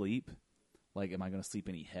tonight to sleep, like am I going to sleep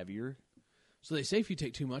any heavier? So they say if you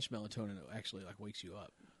take too much melatonin, it actually like wakes you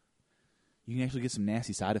up. You can actually get some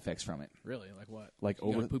nasty side effects from it. Really? Like what? Like You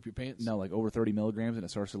over gotta poop your pants? No, like over 30 milligrams, and it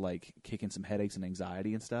starts to like kick in some headaches and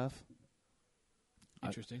anxiety and stuff.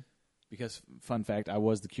 Interesting. Because fun fact, I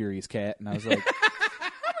was the curious cat, and I was like,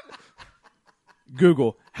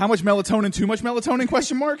 Google, how much melatonin? Too much melatonin?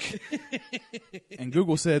 Question mark. And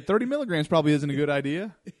Google said 30 milligrams probably isn't a good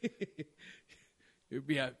idea.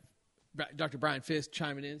 Yeah, Dr. Brian Fisk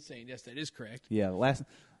chiming in saying yes, that is correct. Yeah, the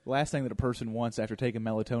last thing that a person wants after taking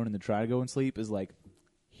melatonin to try to go and sleep is like,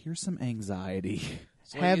 here's some anxiety.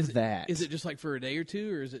 So Have that. Is it just like for a day or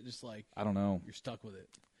two, or is it just like I don't know. you're stuck with it?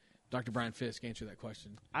 Dr. Brian Fisk, answer that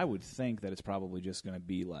question. I would think that it's probably just going to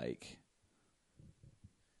be like,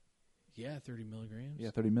 Yeah, 30 milligrams. yeah,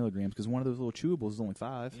 30 milligrams, because one of those little chewables is only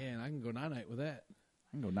 5. Yeah, and I can go night-night with that.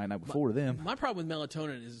 I can go night-night with 4 of them. My problem with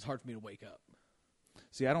melatonin is it's hard for me to wake up.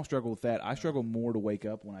 See, I don't struggle with that. I struggle more to wake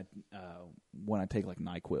up when I take like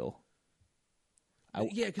NyQuil.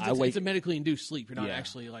 Yeah, because it's a medically induced sleep. You're not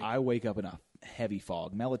actually like... I wake up in a heavy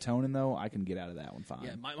fog. Melatonin, though, I can get out of that one fine.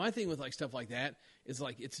 Yeah, my thing with like stuff like that is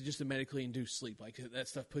like it's just a medically induced sleep. Like that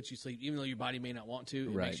stuff puts you to sleep, even though your body may not want to.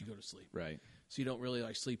 It makes you go to sleep. Right. So you don't really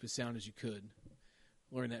like sleep as sound as you could.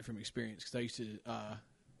 Learn that from experience because I used to,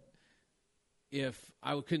 if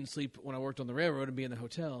I couldn't sleep when I worked on the railroad and be in the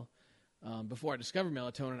hotel, before I discovered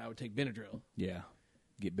melatonin, I would take Benadryl. Yeah.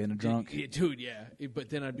 Get Benadryl drunk. Dude, yeah.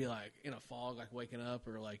 But then I'd be like in a fog, like waking up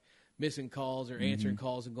or like missing calls or answering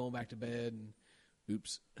calls and going back to bed and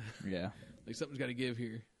oops. Yeah. Like something's got to give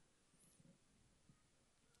here.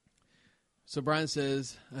 So Brian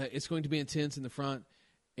says it's going to be intense in the front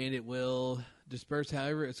and it will disperse.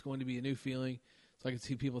 However, it's going to be a new feeling. So I can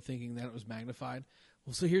see people thinking that it was magnified.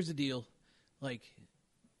 Well, so here's the deal. Like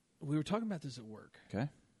we were talking about this at work. Okay.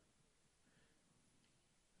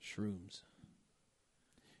 Shrooms.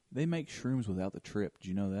 They make shrooms without the trip. Do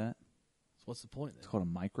you know that? So what's the point then? It's called a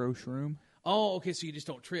micro shroom. Oh, okay. So you just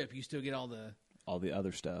don't trip. You still get all the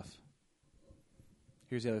other stuff.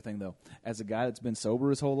 Here's the other thing, though. As a guy that's been sober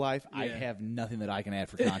his whole life, I have nothing that I can add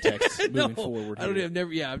for context moving forward.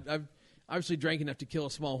 I've obviously drank enough to kill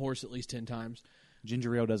a small horse at least 10 times.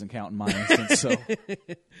 Ginger ale doesn't count in my instance, so.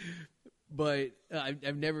 But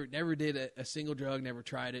I've never did a single drug, never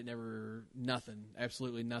tried it, nothing,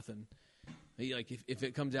 absolutely nothing. Like if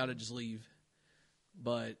it comes out, I just leave.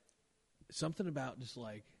 But something about just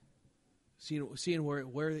like seeing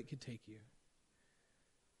where it could take you,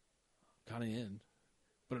 kind of in,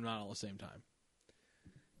 but I'm not all at the same time.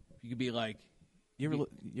 You could be like You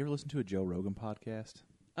ever listen to a Joe Rogan podcast?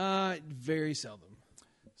 Very seldom.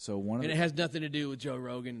 So and it has nothing to do with Joe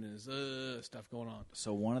Rogan and his stuff going on.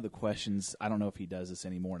 So one of the questions, I don't know if he does this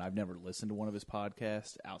anymore, and I've never listened to one of his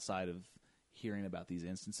podcasts outside of hearing about these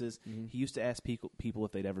instances. Mm-hmm. He used to ask people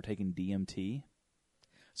if they'd ever taken DMT.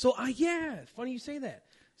 So, yeah, funny you say that.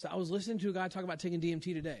 So I was listening to a guy talk about taking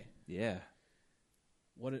DMT today. Yeah.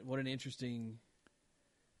 What an interesting...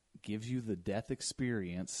 Gives you the death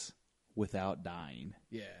experience without dying.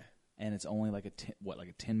 Yeah. And it's only like a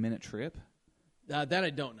 10-minute trip? That I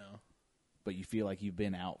don't know. But you feel like you've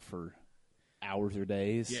been out for hours or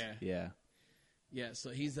days? Yeah. Yeah. Yeah, so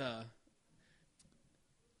he's...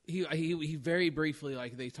 He very briefly,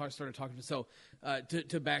 like, they started talking to... So,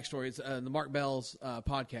 to backstory, it's the Mark Bell's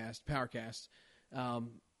podcast, Powercast,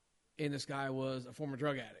 and this guy was a former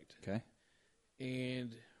drug addict. Okay.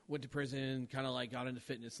 And went to prison, kind of, like, got into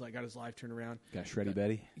fitness, like, got his life turned around. Got Shreddy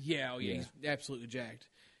Betty? Yeah, he's absolutely jacked.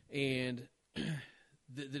 And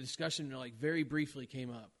the discussion, like, very briefly came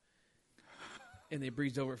up, and they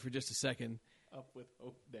breezed over it for just a second. Up with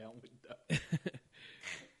hope, down with dope.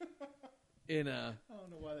 And, I don't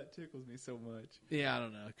know why that tickles me so much. Yeah, I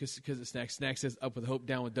don't know, because it's Snack. Snack says up with hope,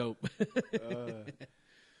 down with dope.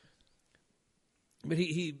 But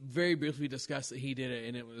he very briefly discussed that he did it,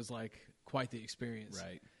 and it was like quite the experience.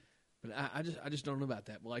 Right. But I just don't know about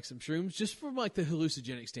that. But like some shrooms, just from like the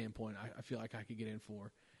hallucinogenic standpoint, I feel like I could get in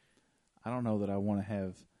for. I don't know that I want to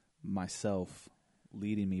have myself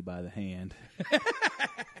leading me by the hand,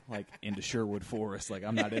 like into Sherwood Forest. Like,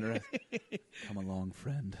 I'm not interested. Come along,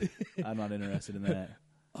 friend. I'm not interested in that.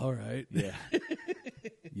 All right. Yeah.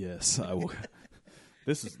 Yes, I will.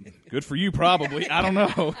 This is good for you, probably. I don't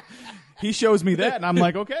know. He shows me that, and I'm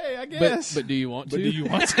like, okay, I guess. But do you want to? But do you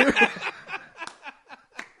want to?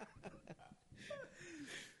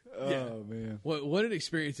 Yeah. Oh, man. What an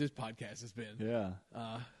experience this podcast has been. Yeah.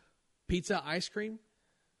 Pizza, ice cream.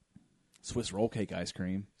 Swiss roll cake ice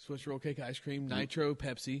cream. Swiss roll cake ice cream. Nitro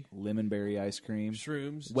Pepsi. Lemon berry ice cream.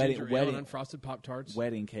 Shrooms. Wedding, unfrosted Pop-Tarts.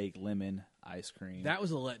 Wedding cake lemon ice cream. That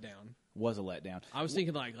was a letdown. Was a letdown. I was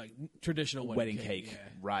thinking like traditional wedding cake. Yeah.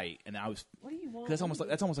 Right. And I was... What do you want? Because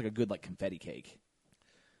that's almost like a good like confetti cake.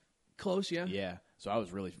 Close, yeah. Yeah. So I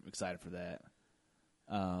was really excited for that.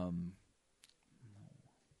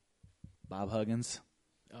 Bob Huggins.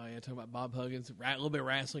 Oh, yeah, talking about Bob Huggins. A little bit of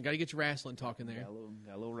wrestling. Got to get your wrestling talking there.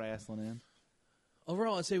 Got a little wrestling in.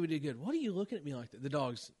 Overall, I'd say we did good. What are you looking at me like that? The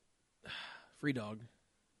dog's... Free dog.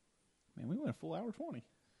 Man, we went a full hour 20.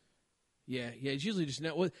 Yeah, it's usually just...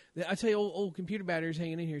 I tell you, old computer batteries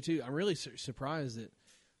hanging in here, too. I'm really surprised that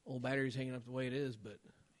old batteries hanging up the way it is, but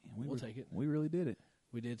we'll take it. We really did it.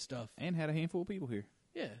 We did stuff. And had a handful of people here.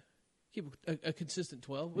 Yeah. Keep a consistent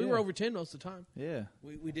 12. We were over 10 most of the time. Yeah.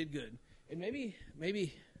 We did good. And maybe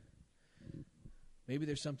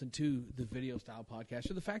there's something to the video style podcast,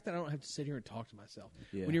 or the fact that I don't have to sit here and talk to myself.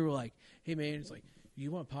 Yeah. When you were like, "Hey man," it's like,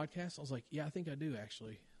 "You want a podcast?" I was like, "Yeah, I think I do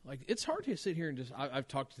actually." Like, it's hard to sit here and just. I've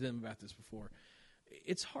talked to them about this before.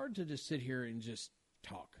 It's hard to just sit here and just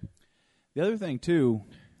talk. The other thing too,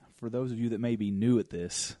 for those of you that may be new at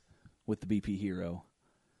this with the BP Hero,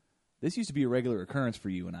 this used to be a regular occurrence for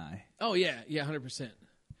you and I. Oh yeah, 100%.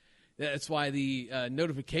 That's why the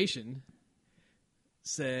notification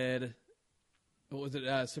said, what was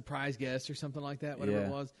it, surprise guest or something like that, whatever it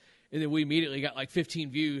was. And then we immediately got like 15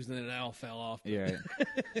 views, and then it all fell off. Yeah,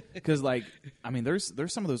 because like, I mean, there's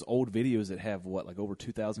some of those old videos that have what, like over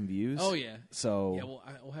 2,000 views. Oh yeah. So yeah, well,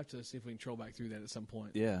 we'll have to see if we can troll back through that at some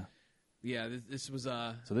point. Yeah. Yeah, this was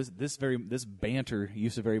So this banter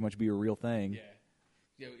used to very much be a real thing.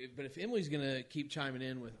 Yeah, but if Emily's gonna keep chiming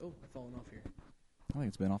in with, I'm falling off here. I think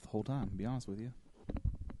it's been off the whole time, to be honest with you.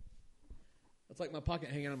 It's like my pocket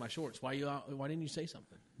hanging out of my shorts. Why didn't you say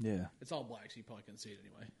something? Yeah. It's all black, so you probably couldn't see it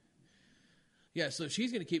anyway. Yeah, so if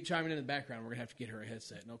she's going to keep chiming in the background, we're going to have to get her a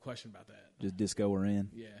headset. No question about that. Just disco her in.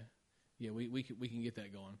 Yeah, we can get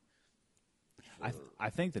that going. I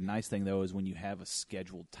think the nice thing, though, is when you have a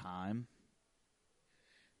scheduled time.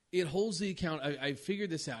 It holds the account. I figured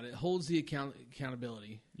this out. It holds the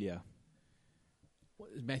accountability. Yeah.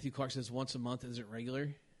 Matthew Clark says once a month isn't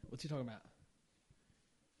regular. What's he talking about?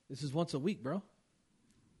 This is once a week, bro.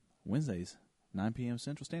 Wednesdays, 9 p.m.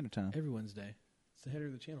 Central Standard Time. Every Wednesday. It's the header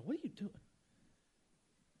of the channel. What are you doing?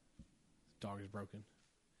 This dog is broken.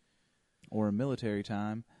 Or in military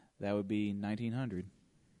time, that would be 1900.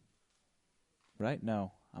 Right?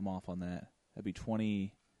 No, I'm off on that. That'd be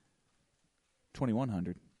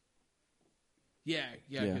 2100. Yeah,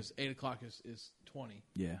 because 8 o'clock is 20.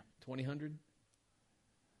 Yeah. 2000?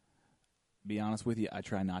 Be honest with you, I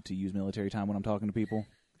try not to use military time when I'm talking to people.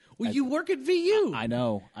 Well, you work at VU. I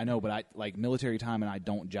know, but I like military time, and I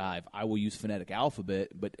don't jive. I will use phonetic alphabet,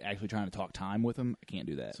 but actually trying to talk time with them, I can't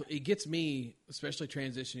do that. So it gets me, especially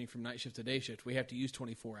transitioning from night shift to day shift. We have to use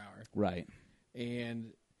 24-hour, Right.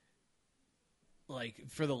 and like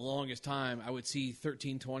for the longest time, I would see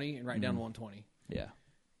 1320 and write down 120. Yeah.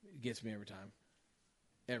 It gets me every time.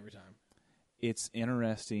 Every time. It's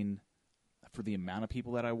interesting for the amount of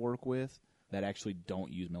people that I work with that actually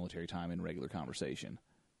don't use military time in regular conversation.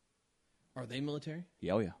 Are they military?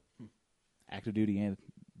 Yeah, oh yeah. Active duty and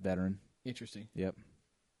veteran. Interesting. Yep.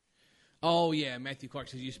 Oh, yeah. Matthew Clark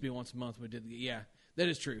says it used to be once a month. We did. Yeah, that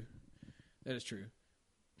is true. That is true.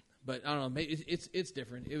 But I don't know. Maybe it's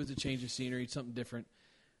different. It was a change of scenery, something different.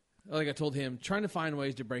 Like I told him, trying to find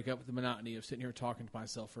ways to break up with the monotony of sitting here talking to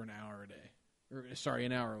myself for an hour a day. Or, sorry,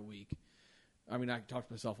 an hour a week. I mean, I can talk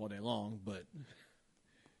to myself all day long, but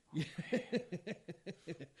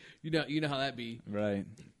you know how that be. Right.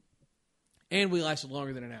 And we lasted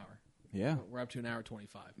longer than an hour. Yeah. We're up to an hour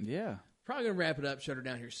 25. Yeah. Probably going to wrap it up, shut her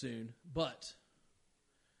down here soon. But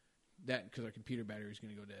that, because our computer battery is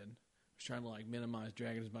going to go dead. I was trying to like minimize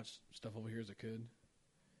dragging as much stuff over here as I could.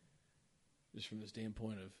 Just from the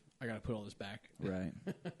standpoint of, I got to put all this back. Right.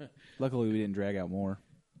 Luckily, we didn't drag out more.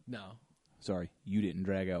 No. Sorry, you didn't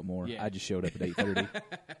drag out more. Yeah. I just showed up at 8:30.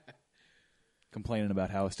 Complaining about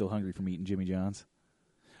how I was still hungry from eating Jimmy John's.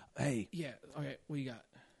 Hey. Yeah. Okay, what you got?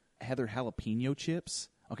 Heather jalapeno chips.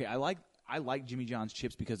 Okay, I like Jimmy John's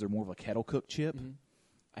chips because they're more of a kettle cooked chip. Mm-hmm.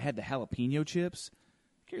 I had the jalapeno chips.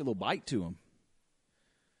 Carry a little bite to them.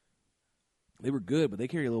 They were good, but they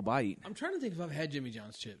carry a little bite. I'm trying to think if I've had Jimmy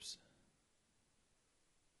John's chips.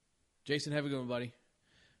 Jason, have a good one, buddy.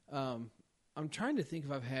 I'm trying to think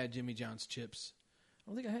if I've had Jimmy John's chips.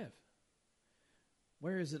 I don't think I have.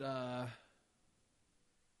 Where is it? What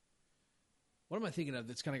am I thinking of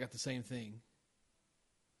that's kind of got the same thing?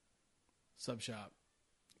 Sub Shop.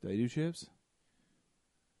 Do they do chips?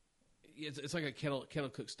 It's like a kettle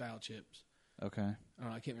cook style chips. Okay. I don't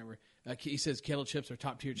know, I can't remember. He says kettle chips are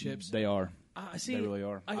top tier chips. They are. See, they really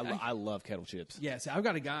are. I love kettle chips. Yeah, see, I've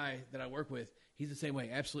got a guy that I work with. He's the same way.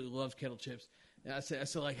 Absolutely loves kettle chips. And I said,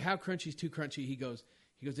 like, how crunchy is too crunchy? He goes,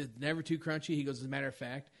 it's never too crunchy. He goes, as a matter of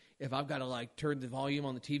fact, if I've got to like turn the volume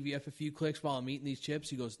on the TV up a few clicks while I'm eating these chips,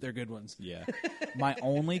 he goes, they're good ones. Yeah. My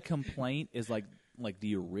only complaint is like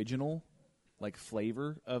the original like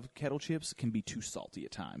flavor of kettle chips can be too salty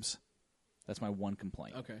at times. That's my one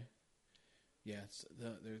complaint. Okay. Yeah,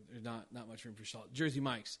 there's not much room for salt. Jersey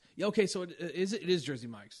Mike's. Yeah, okay, so it is Jersey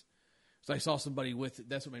Mike's. So I saw somebody with it.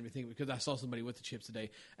 That's what made me think, because I saw somebody with the chips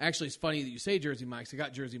today. Actually, it's funny that you say Jersey Mike's. I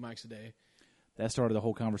got Jersey Mike's today. That started the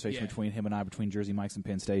whole conversation between him and I, between Jersey Mike's and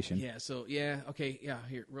Penn Station. Yeah, so, okay,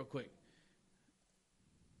 here, real quick.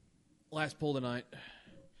 Last poll tonight.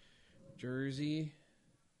 Jersey.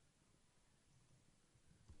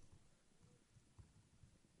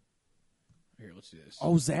 Here, let's do this.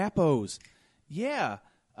 Oh, Zappos. Yeah.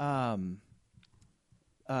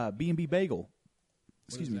 B&B Bagel.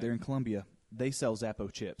 Excuse me, they're in Columbia. They sell Zappo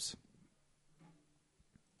chips.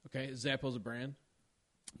 Okay, is Zappo's a brand?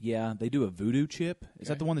 Yeah, they do a voodoo chip. Is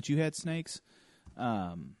that the one that you had, Snakes?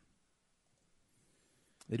 They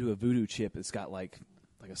do a voodoo chip. It's got like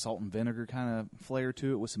a salt and vinegar kind of flair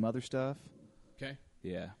to it with some other stuff. Okay.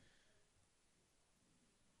 Yeah.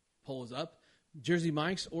 Poll is up. Jersey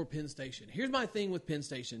Mike's or Penn Station. Here's my thing with Penn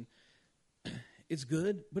Station. It's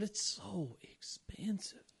good, but it's so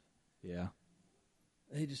expensive. Yeah.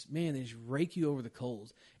 They just rake you over the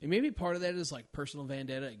coals. And maybe part of that is like personal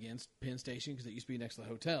vendetta against Penn Station because it used to be next to the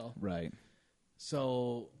hotel. Right.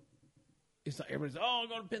 So it's like everybody's, I'm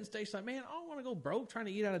going to Penn Station. Like, man, I don't want to go broke trying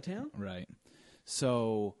to eat out of town. Right.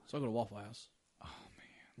 So I go to Waffle House. Oh,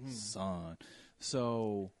 man. Son.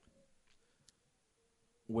 So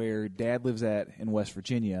where Dad lives at in West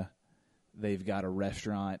Virginia, they've got a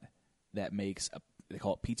restaurant that makes they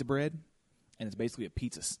call it pizza bread, and it's basically a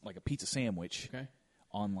pizza sandwich. Okay.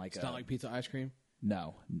 On like it's not like pizza ice cream?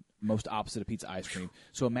 No. Most opposite of pizza ice cream.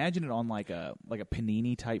 So imagine it on like a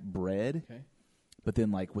panini type bread. Okay. But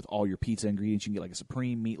then like with all your pizza ingredients, you can get like a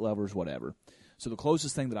Supreme, meat lovers, whatever. So the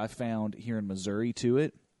closest thing that I found here in Missouri to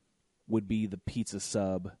it would be the pizza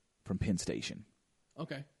sub from Penn Station.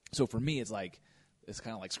 Okay. So for me, it's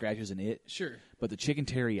kind of like scratches and it. Sure. But the chicken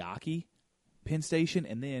teriyaki, Penn Station,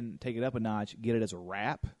 and then take it up a notch, get it as a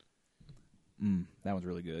wrap. That one's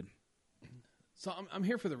really good. So I'm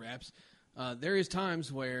here for the wraps. There is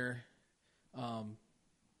times where I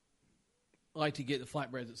like to get the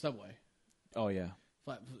flatbreads at Subway. Oh, yeah.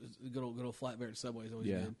 Good old flatbread at Subway is always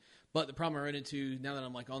good. But the problem I run into now that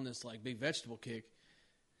I'm like on this like big vegetable kick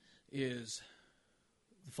is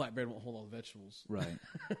The flatbread won't hold all the vegetables. Right.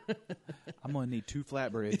 I'm going to need 2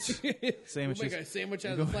 flatbreads. Sandwiches. We'll make a sandwich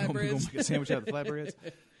out We'll of the go- we'll flatbreads. make a sandwich out of the flatbreads.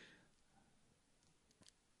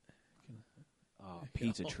 Oh,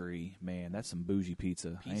 Pizza Tree. Man, that's some bougie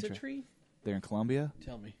pizza. I ain't Pizza try- tree? They're in Columbia.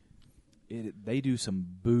 Tell me. They do some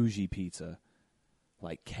bougie pizza.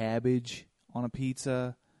 Like cabbage on a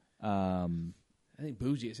pizza. I think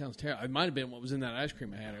bougie. It sounds terrible. It might have been what was in that ice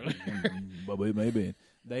cream I had earlier. But it may be.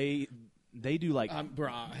 They do like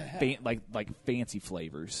like fancy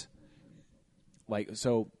flavors. Like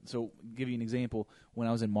so give you an example. When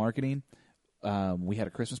I was in marketing, we had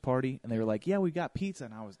a Christmas party and they were like, "Yeah, we got pizza."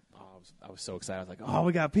 And I was so excited. I was like, "Oh,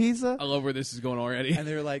 we got pizza." I love where this is going already. And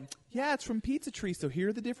they were like, "Yeah, it's from Pizza Tree. So here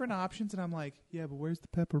are the different options." And I'm like, "Yeah, but where's the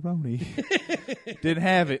pepperoni?" Didn't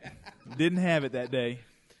have it. Didn't have it that day.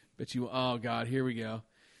 But oh God, here we go.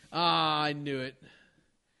 I knew it.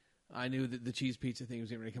 I knew that the cheese pizza thing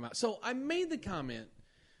was going to come out. So I made the comment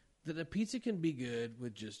that a pizza can be good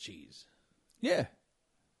with just cheese. Yeah.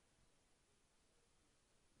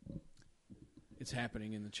 It's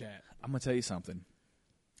happening in the chat. I'm going to tell you something.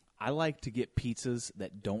 I like to get pizzas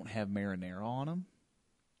that don't have marinara on them.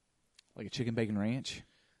 Like a chicken bacon ranch.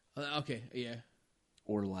 Okay, yeah.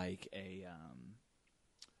 Or like a,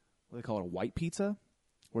 what do they call it, a white pizza?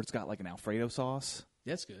 Where it's got like an Alfredo sauce.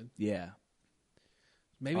 That's good. Yeah.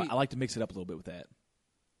 Maybe I like to mix it up a little bit with that.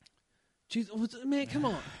 Cheese, man, come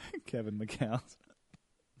on. Kevin McCall.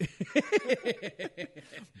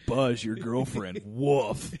 Buzz, your girlfriend.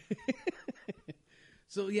 Woof.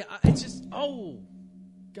 So, yeah, it's just, oh,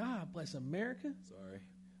 God bless America. Sorry.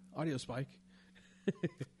 Audio spike.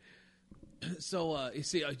 So, you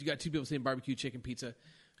see, you got 2 people saying barbecue chicken pizza.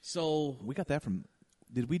 So We got that from,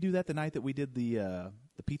 did we do that the night that we did the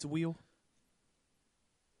pizza wheel?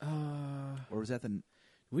 Or was that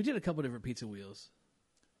we did a couple different pizza wheels.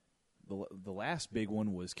 the last big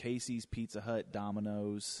one was Casey's, Pizza Hut,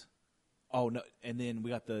 Domino's. Oh no! And then we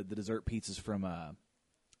got the dessert pizzas from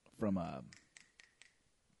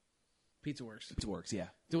Pizza Works. Pizza Works. Yeah,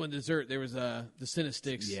 Doing dessert, there was the Cinna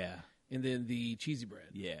Sticks. yeah, And then the cheesy bread.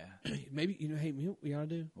 yeah. Maybe, hey, you know what we ought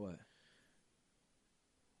to do? What?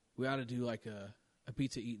 We ought to do like a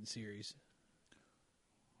pizza eating series.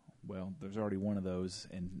 Well, there's already one of those,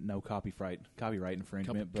 and no copyright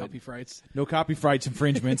infringement. Copy frights. No copyright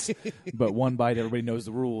infringements, but one bite. Everybody knows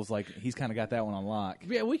the rules. Like he's kind of got that one on lock.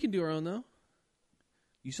 Yeah, we can do our own though.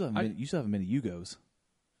 You still haven't been to Yugo's.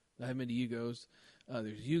 I haven't been to Yugo's.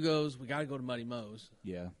 There's Yugo's. We got to go to Muddy Mo's.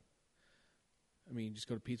 Yeah. I mean, just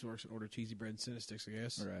go to Pizza Works and order cheesy bread and Cinna Sticks, I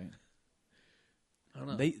guess. Right. I don't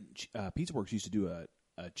know. Pizza Works used to do a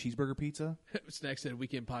cheeseburger pizza. Snack said,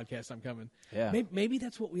 weekend podcast, I'm coming. Yeah. Maybe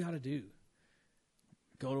that's what we ought to do.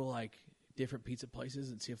 Go to like different pizza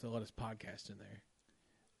places and see if they'll let us podcast in there.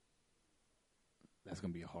 That's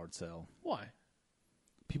going to be a hard sell. Why?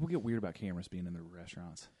 People get weird about cameras being in their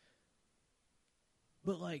restaurants.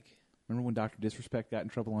 But like, remember when Dr. Disrespect got in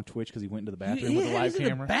trouble on Twitch because he went into the bathroom yeah, with a live he's in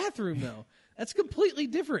camera? the bathroom though. That's completely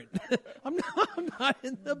different. I'm not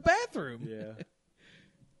in the bathroom. Yeah.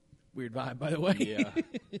 Weird vibe, by the way.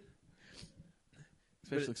 Yeah.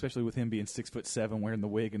 Especially with him being 6'7", wearing the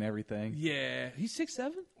wig and everything. Yeah, he's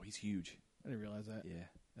 6'7". Oh, he's huge. I didn't realize that. Yeah.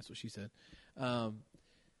 That's what she said. Got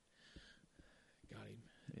him.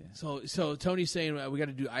 Yeah. So Tony's saying we got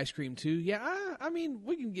to do ice cream too. Yeah, I mean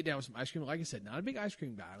we can get down with some ice cream. Like I said, not a big ice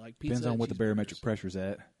cream guy. Like pizza. Depends on what the cheeseburgers. barometric pressure's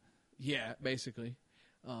at. Yeah, basically.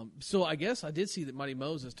 So I guess I did see that Muddy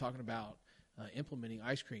Mo's is talking about implementing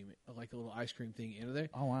ice cream, like a little ice cream thing into there.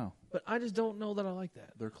 Oh, wow. But I just don't know that I like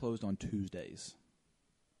that. They're closed on Tuesdays.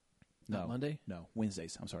 Not Monday? No,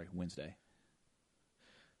 Wednesdays. I'm sorry, Wednesday.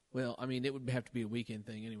 Well, I mean, it would have to be a weekend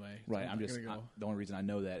thing anyway. Right. So I'm just gonna go. the only reason I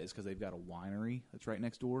know that is because they've got a winery that's right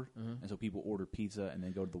next door, and so people order pizza and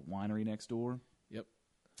then go to the winery next door. Yep.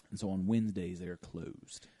 And so on Wednesdays they are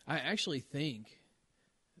closed. I actually think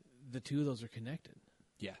the two of those are connected.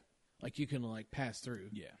 Yeah. Like you can like pass through.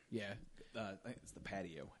 Yeah. Yeah. It's the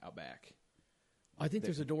patio out back. I think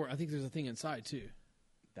there's a door. I think there's a thing inside too.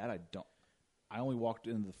 That I don't. I only walked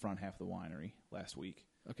into the front half of the winery last week.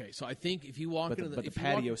 Okay, so I think if you walk But into the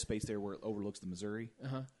patio space there where it overlooks the Missouri,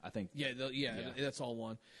 I think. Yeah, that's all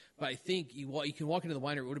one. But I think you can walk into the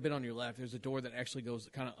winery. It would have been on your left. There's a door that actually goes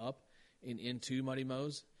kind of up and into Muddy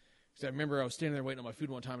Mo's. Because I remember I was standing there waiting on my food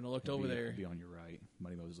one time, and I looked over there. It'd be on your right.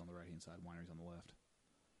 Muddy Mo's is on the right hand side. Winery's on the left.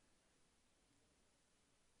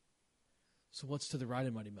 So what's to the right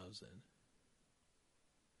of Muddy Mo's then?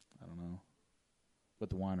 I don't know, but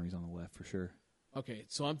the winery's on the left for sure. Okay,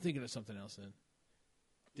 so I'm thinking of something else then.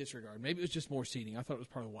 Disregard. Maybe it was just more seating. I thought it was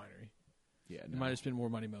part of the winery. Yeah, It might have just been more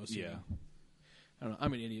Muddy Mo's seating. Yeah. I don't know.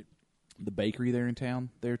 I'm an idiot. The bakery there in town,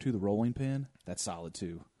 there too, the Rolling Pin, that's solid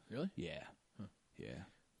too. Really? Yeah. Huh. Yeah.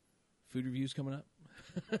 Food reviews coming up?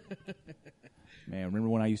 Man, remember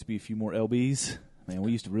when I used to be a few more LBs? Man,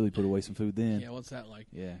 we used to really put away some food then. Yeah, what's that like?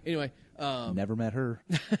 Yeah. Anyway. Never met her.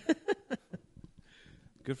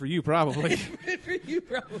 Good for you, probably. Good for you,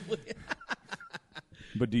 probably.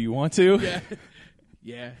 But do you want to? Yeah.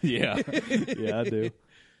 Yeah. Yeah. Yeah, I do.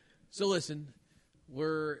 So listen,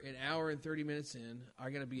 we're an hour and 30 minutes in. I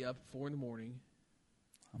got to be up at 4 in the morning.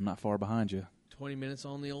 I'm not far behind you. 20 minutes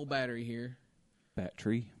on the old battery here.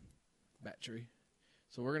 Battery.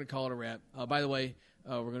 So we're going to call it a wrap. By the way,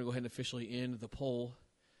 we're going to go ahead and officially end the poll.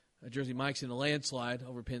 Jersey Mike's in a landslide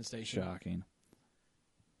over Penn Station. Shocking.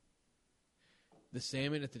 The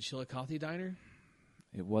salmon at the Chillicothe Diner?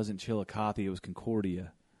 It wasn't Chillicothe, it was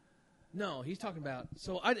Concordia. No, he's talking about...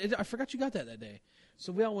 So I forgot you got that day.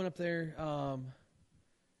 So we all went up there.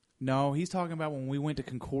 No, he's talking about when we went to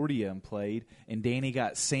Concordia and played, and Danny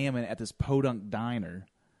got salmon at this Podunk Diner.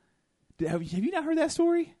 Have you not heard that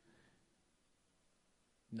story?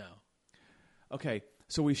 No. Okay,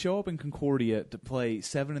 so we show up in Concordia to play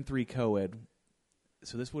 7-3 co-ed.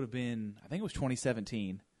 So this would have been, I think it was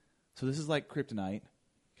 2017. So this is like Kryptonite.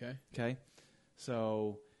 Okay.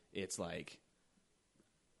 So it's like,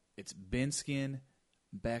 it's Benskin,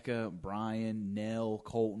 Becca, Brian, Nell,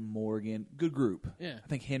 Colton, Morgan. Good group. Yeah. I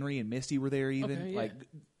think Henry and Misty were there even. Okay, yeah. Like,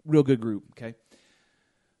 real good group. Okay.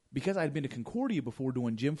 Because I had been to Concordia before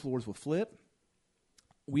doing gym floors with Flip,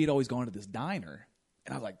 we had always gone to this diner.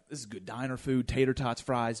 And I was like, this is good diner food, tater tots,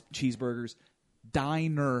 fries, cheeseburgers.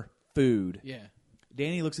 Diner food. Yeah.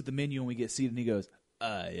 Danny looks at the menu and we get seated and he goes,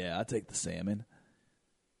 yeah, I'll take the salmon.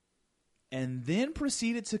 And then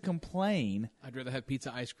proceeded to complain. I'd rather have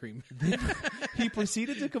pizza ice cream. He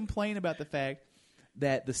proceeded to complain about the fact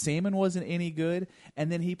that the salmon wasn't any good. And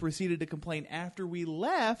then he proceeded to complain after we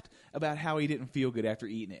left about how he didn't feel good after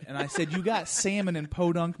eating it. And I said, you got salmon in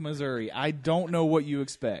Podunk, Missouri. I don't know what you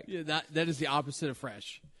expect. Yeah, that is the opposite of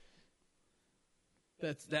fresh.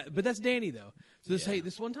 But that's Danny though. So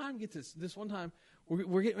this one time, get this. This one time,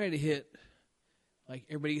 we're getting ready to hit. Like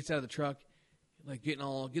everybody gets out of the truck, like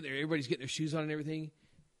everybody's getting their shoes on and everything,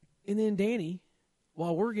 and then Danny,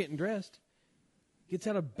 while we're getting dressed, gets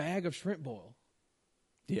out a bag of shrimp boil.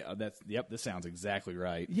 Yeah, this sounds exactly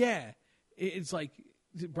right. Yeah, it's like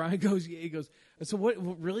Brian goes. He goes. So what?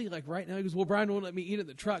 Really? Like right now? He goes. Well, Brian won't let me eat in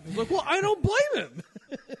the truck. I was like, well, I don't blame him.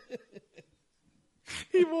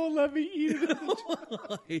 He won't let me eat it.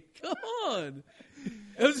 Like, come on.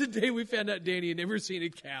 That was the day we found out Danny had never seen a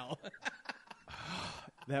cow.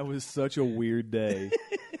 That was such a weird day.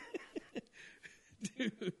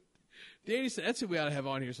 Dude. Danny said, that's who we ought to have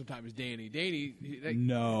on here sometime is Danny. Danny.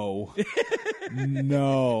 No.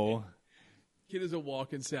 No. Kid is a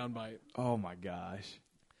walking soundbite. Oh, my gosh.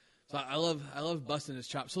 So I love busting his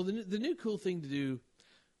chops. So the new cool thing to do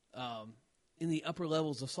in the upper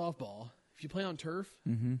levels of softball, if you play on turf,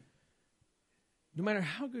 no matter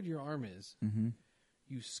how good your arm is,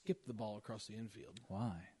 you skip the ball across the infield.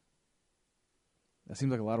 Why? That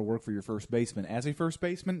seems like a lot of work for your first baseman. As a first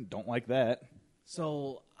baseman, don't like that.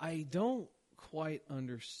 So I don't quite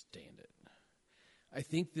understand it. I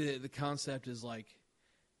think the concept is like,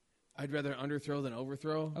 I'd rather underthrow than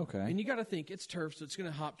overthrow. Okay. And you got to think, it's turf, so it's going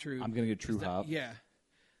to hop true. I'm going to get true hop. Yeah.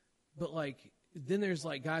 But like, then there's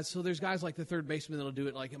like guys, so there's guys like the third baseman that'll do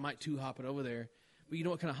it, like it might two hop it over there. But you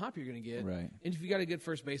know what kind of hop you're going to get. Right. And if you got a good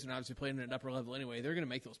first baseman, obviously playing at an upper level anyway, they're going to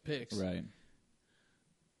make those picks. Right.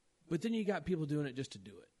 But then you got people doing it just to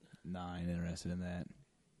do it. No, I ain't interested in that.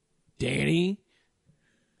 Danny?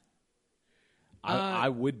 I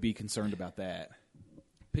would be concerned about that.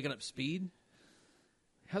 Picking up speed?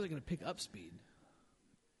 How's it going to pick up speed?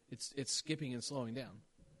 It's skipping and slowing down.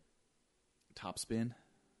 Top spin?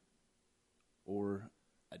 Or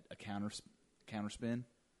a counter spin?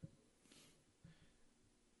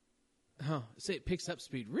 Huh. Say it picks up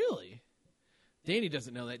speed. Really? Danny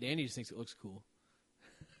doesn't know that. Danny just thinks it looks cool.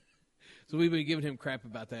 So we've been giving him crap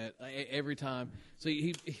about that every time. So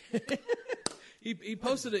he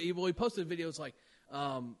posted he posted a video. It's like,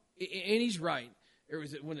 and he's right. Or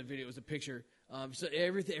was it when the video was a picture? So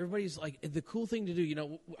everybody's like, the cool thing to do, you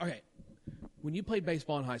know. Okay, when you played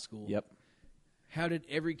baseball in high school, Yep. How did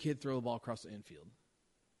every kid throw the ball across the infield?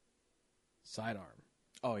 Sidearm.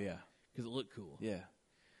 Oh yeah, because it looked cool. Yeah.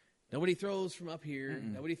 Nobody throws from up here.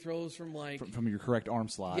 Mm-mm. Nobody throws from like from your correct arm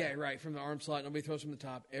slot. Yeah, right, from the arm slot. Nobody throws from the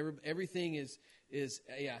top. Everything is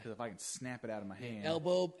yeah. Because if I can snap it out of my hand,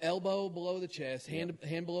 elbow below the chest, hand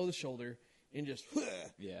below the shoulder, and just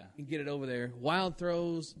and get it over there. Wild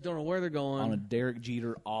throws, don't know where they're going. On a Derek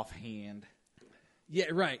Jeter offhand. Yeah,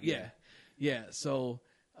 right. Yeah. So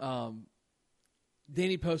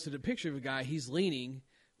Danny posted a picture of a guy. He's leaning.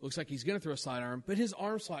 Looks like he's going to throw a sidearm, but his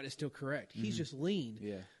arm slot is still correct. He's just leaned.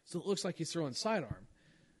 Yeah. So it looks like he's throwing sidearm.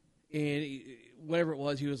 And whatever it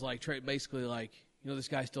was, he was like, basically like, this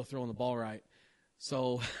guy's still throwing the ball right.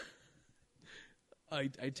 So I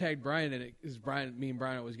tagged Brian in it because me and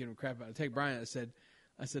Brian always give him crap about it. I tagged Brian. I said,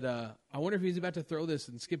 I wonder if he's about to throw this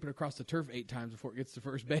and skip it across the turf 8 times before it gets to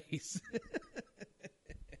first base.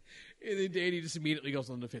 And then Danny just immediately goes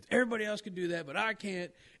on the defense. Everybody else can do that, but I can't.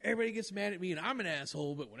 Everybody gets mad at me, and I'm an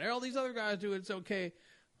asshole. But when all these other guys do it, it's okay.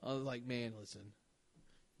 I was like, man, listen.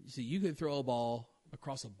 You see, you can throw a ball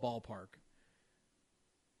across a ballpark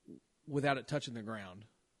without it touching the ground,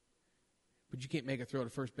 but you can't make a throw to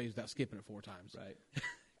first base without skipping it 4 times. Right.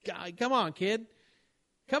 God, come on, kid.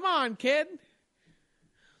 Come on, kid.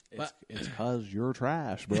 It's because you're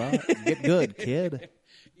trash, bro. Get good, kid.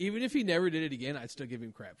 Even if he never did it again, I'd still give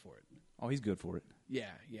him crap for it. Oh, he's good for it.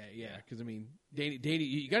 Yeah. Because, Danny,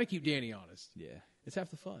 you got to keep Danny honest. Yeah. It's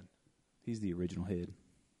half the fun. He's the original head.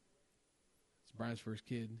 It's Brian's first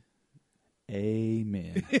kid.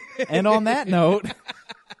 Amen. And on that note,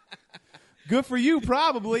 good for you,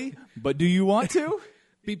 probably, but do you want to?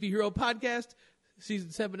 BP Hero Podcast,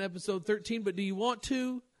 Season 7, Episode 13, but do you want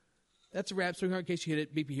to? That's a wrap. So in case you hit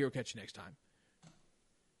it, BP Hero, catch you next time.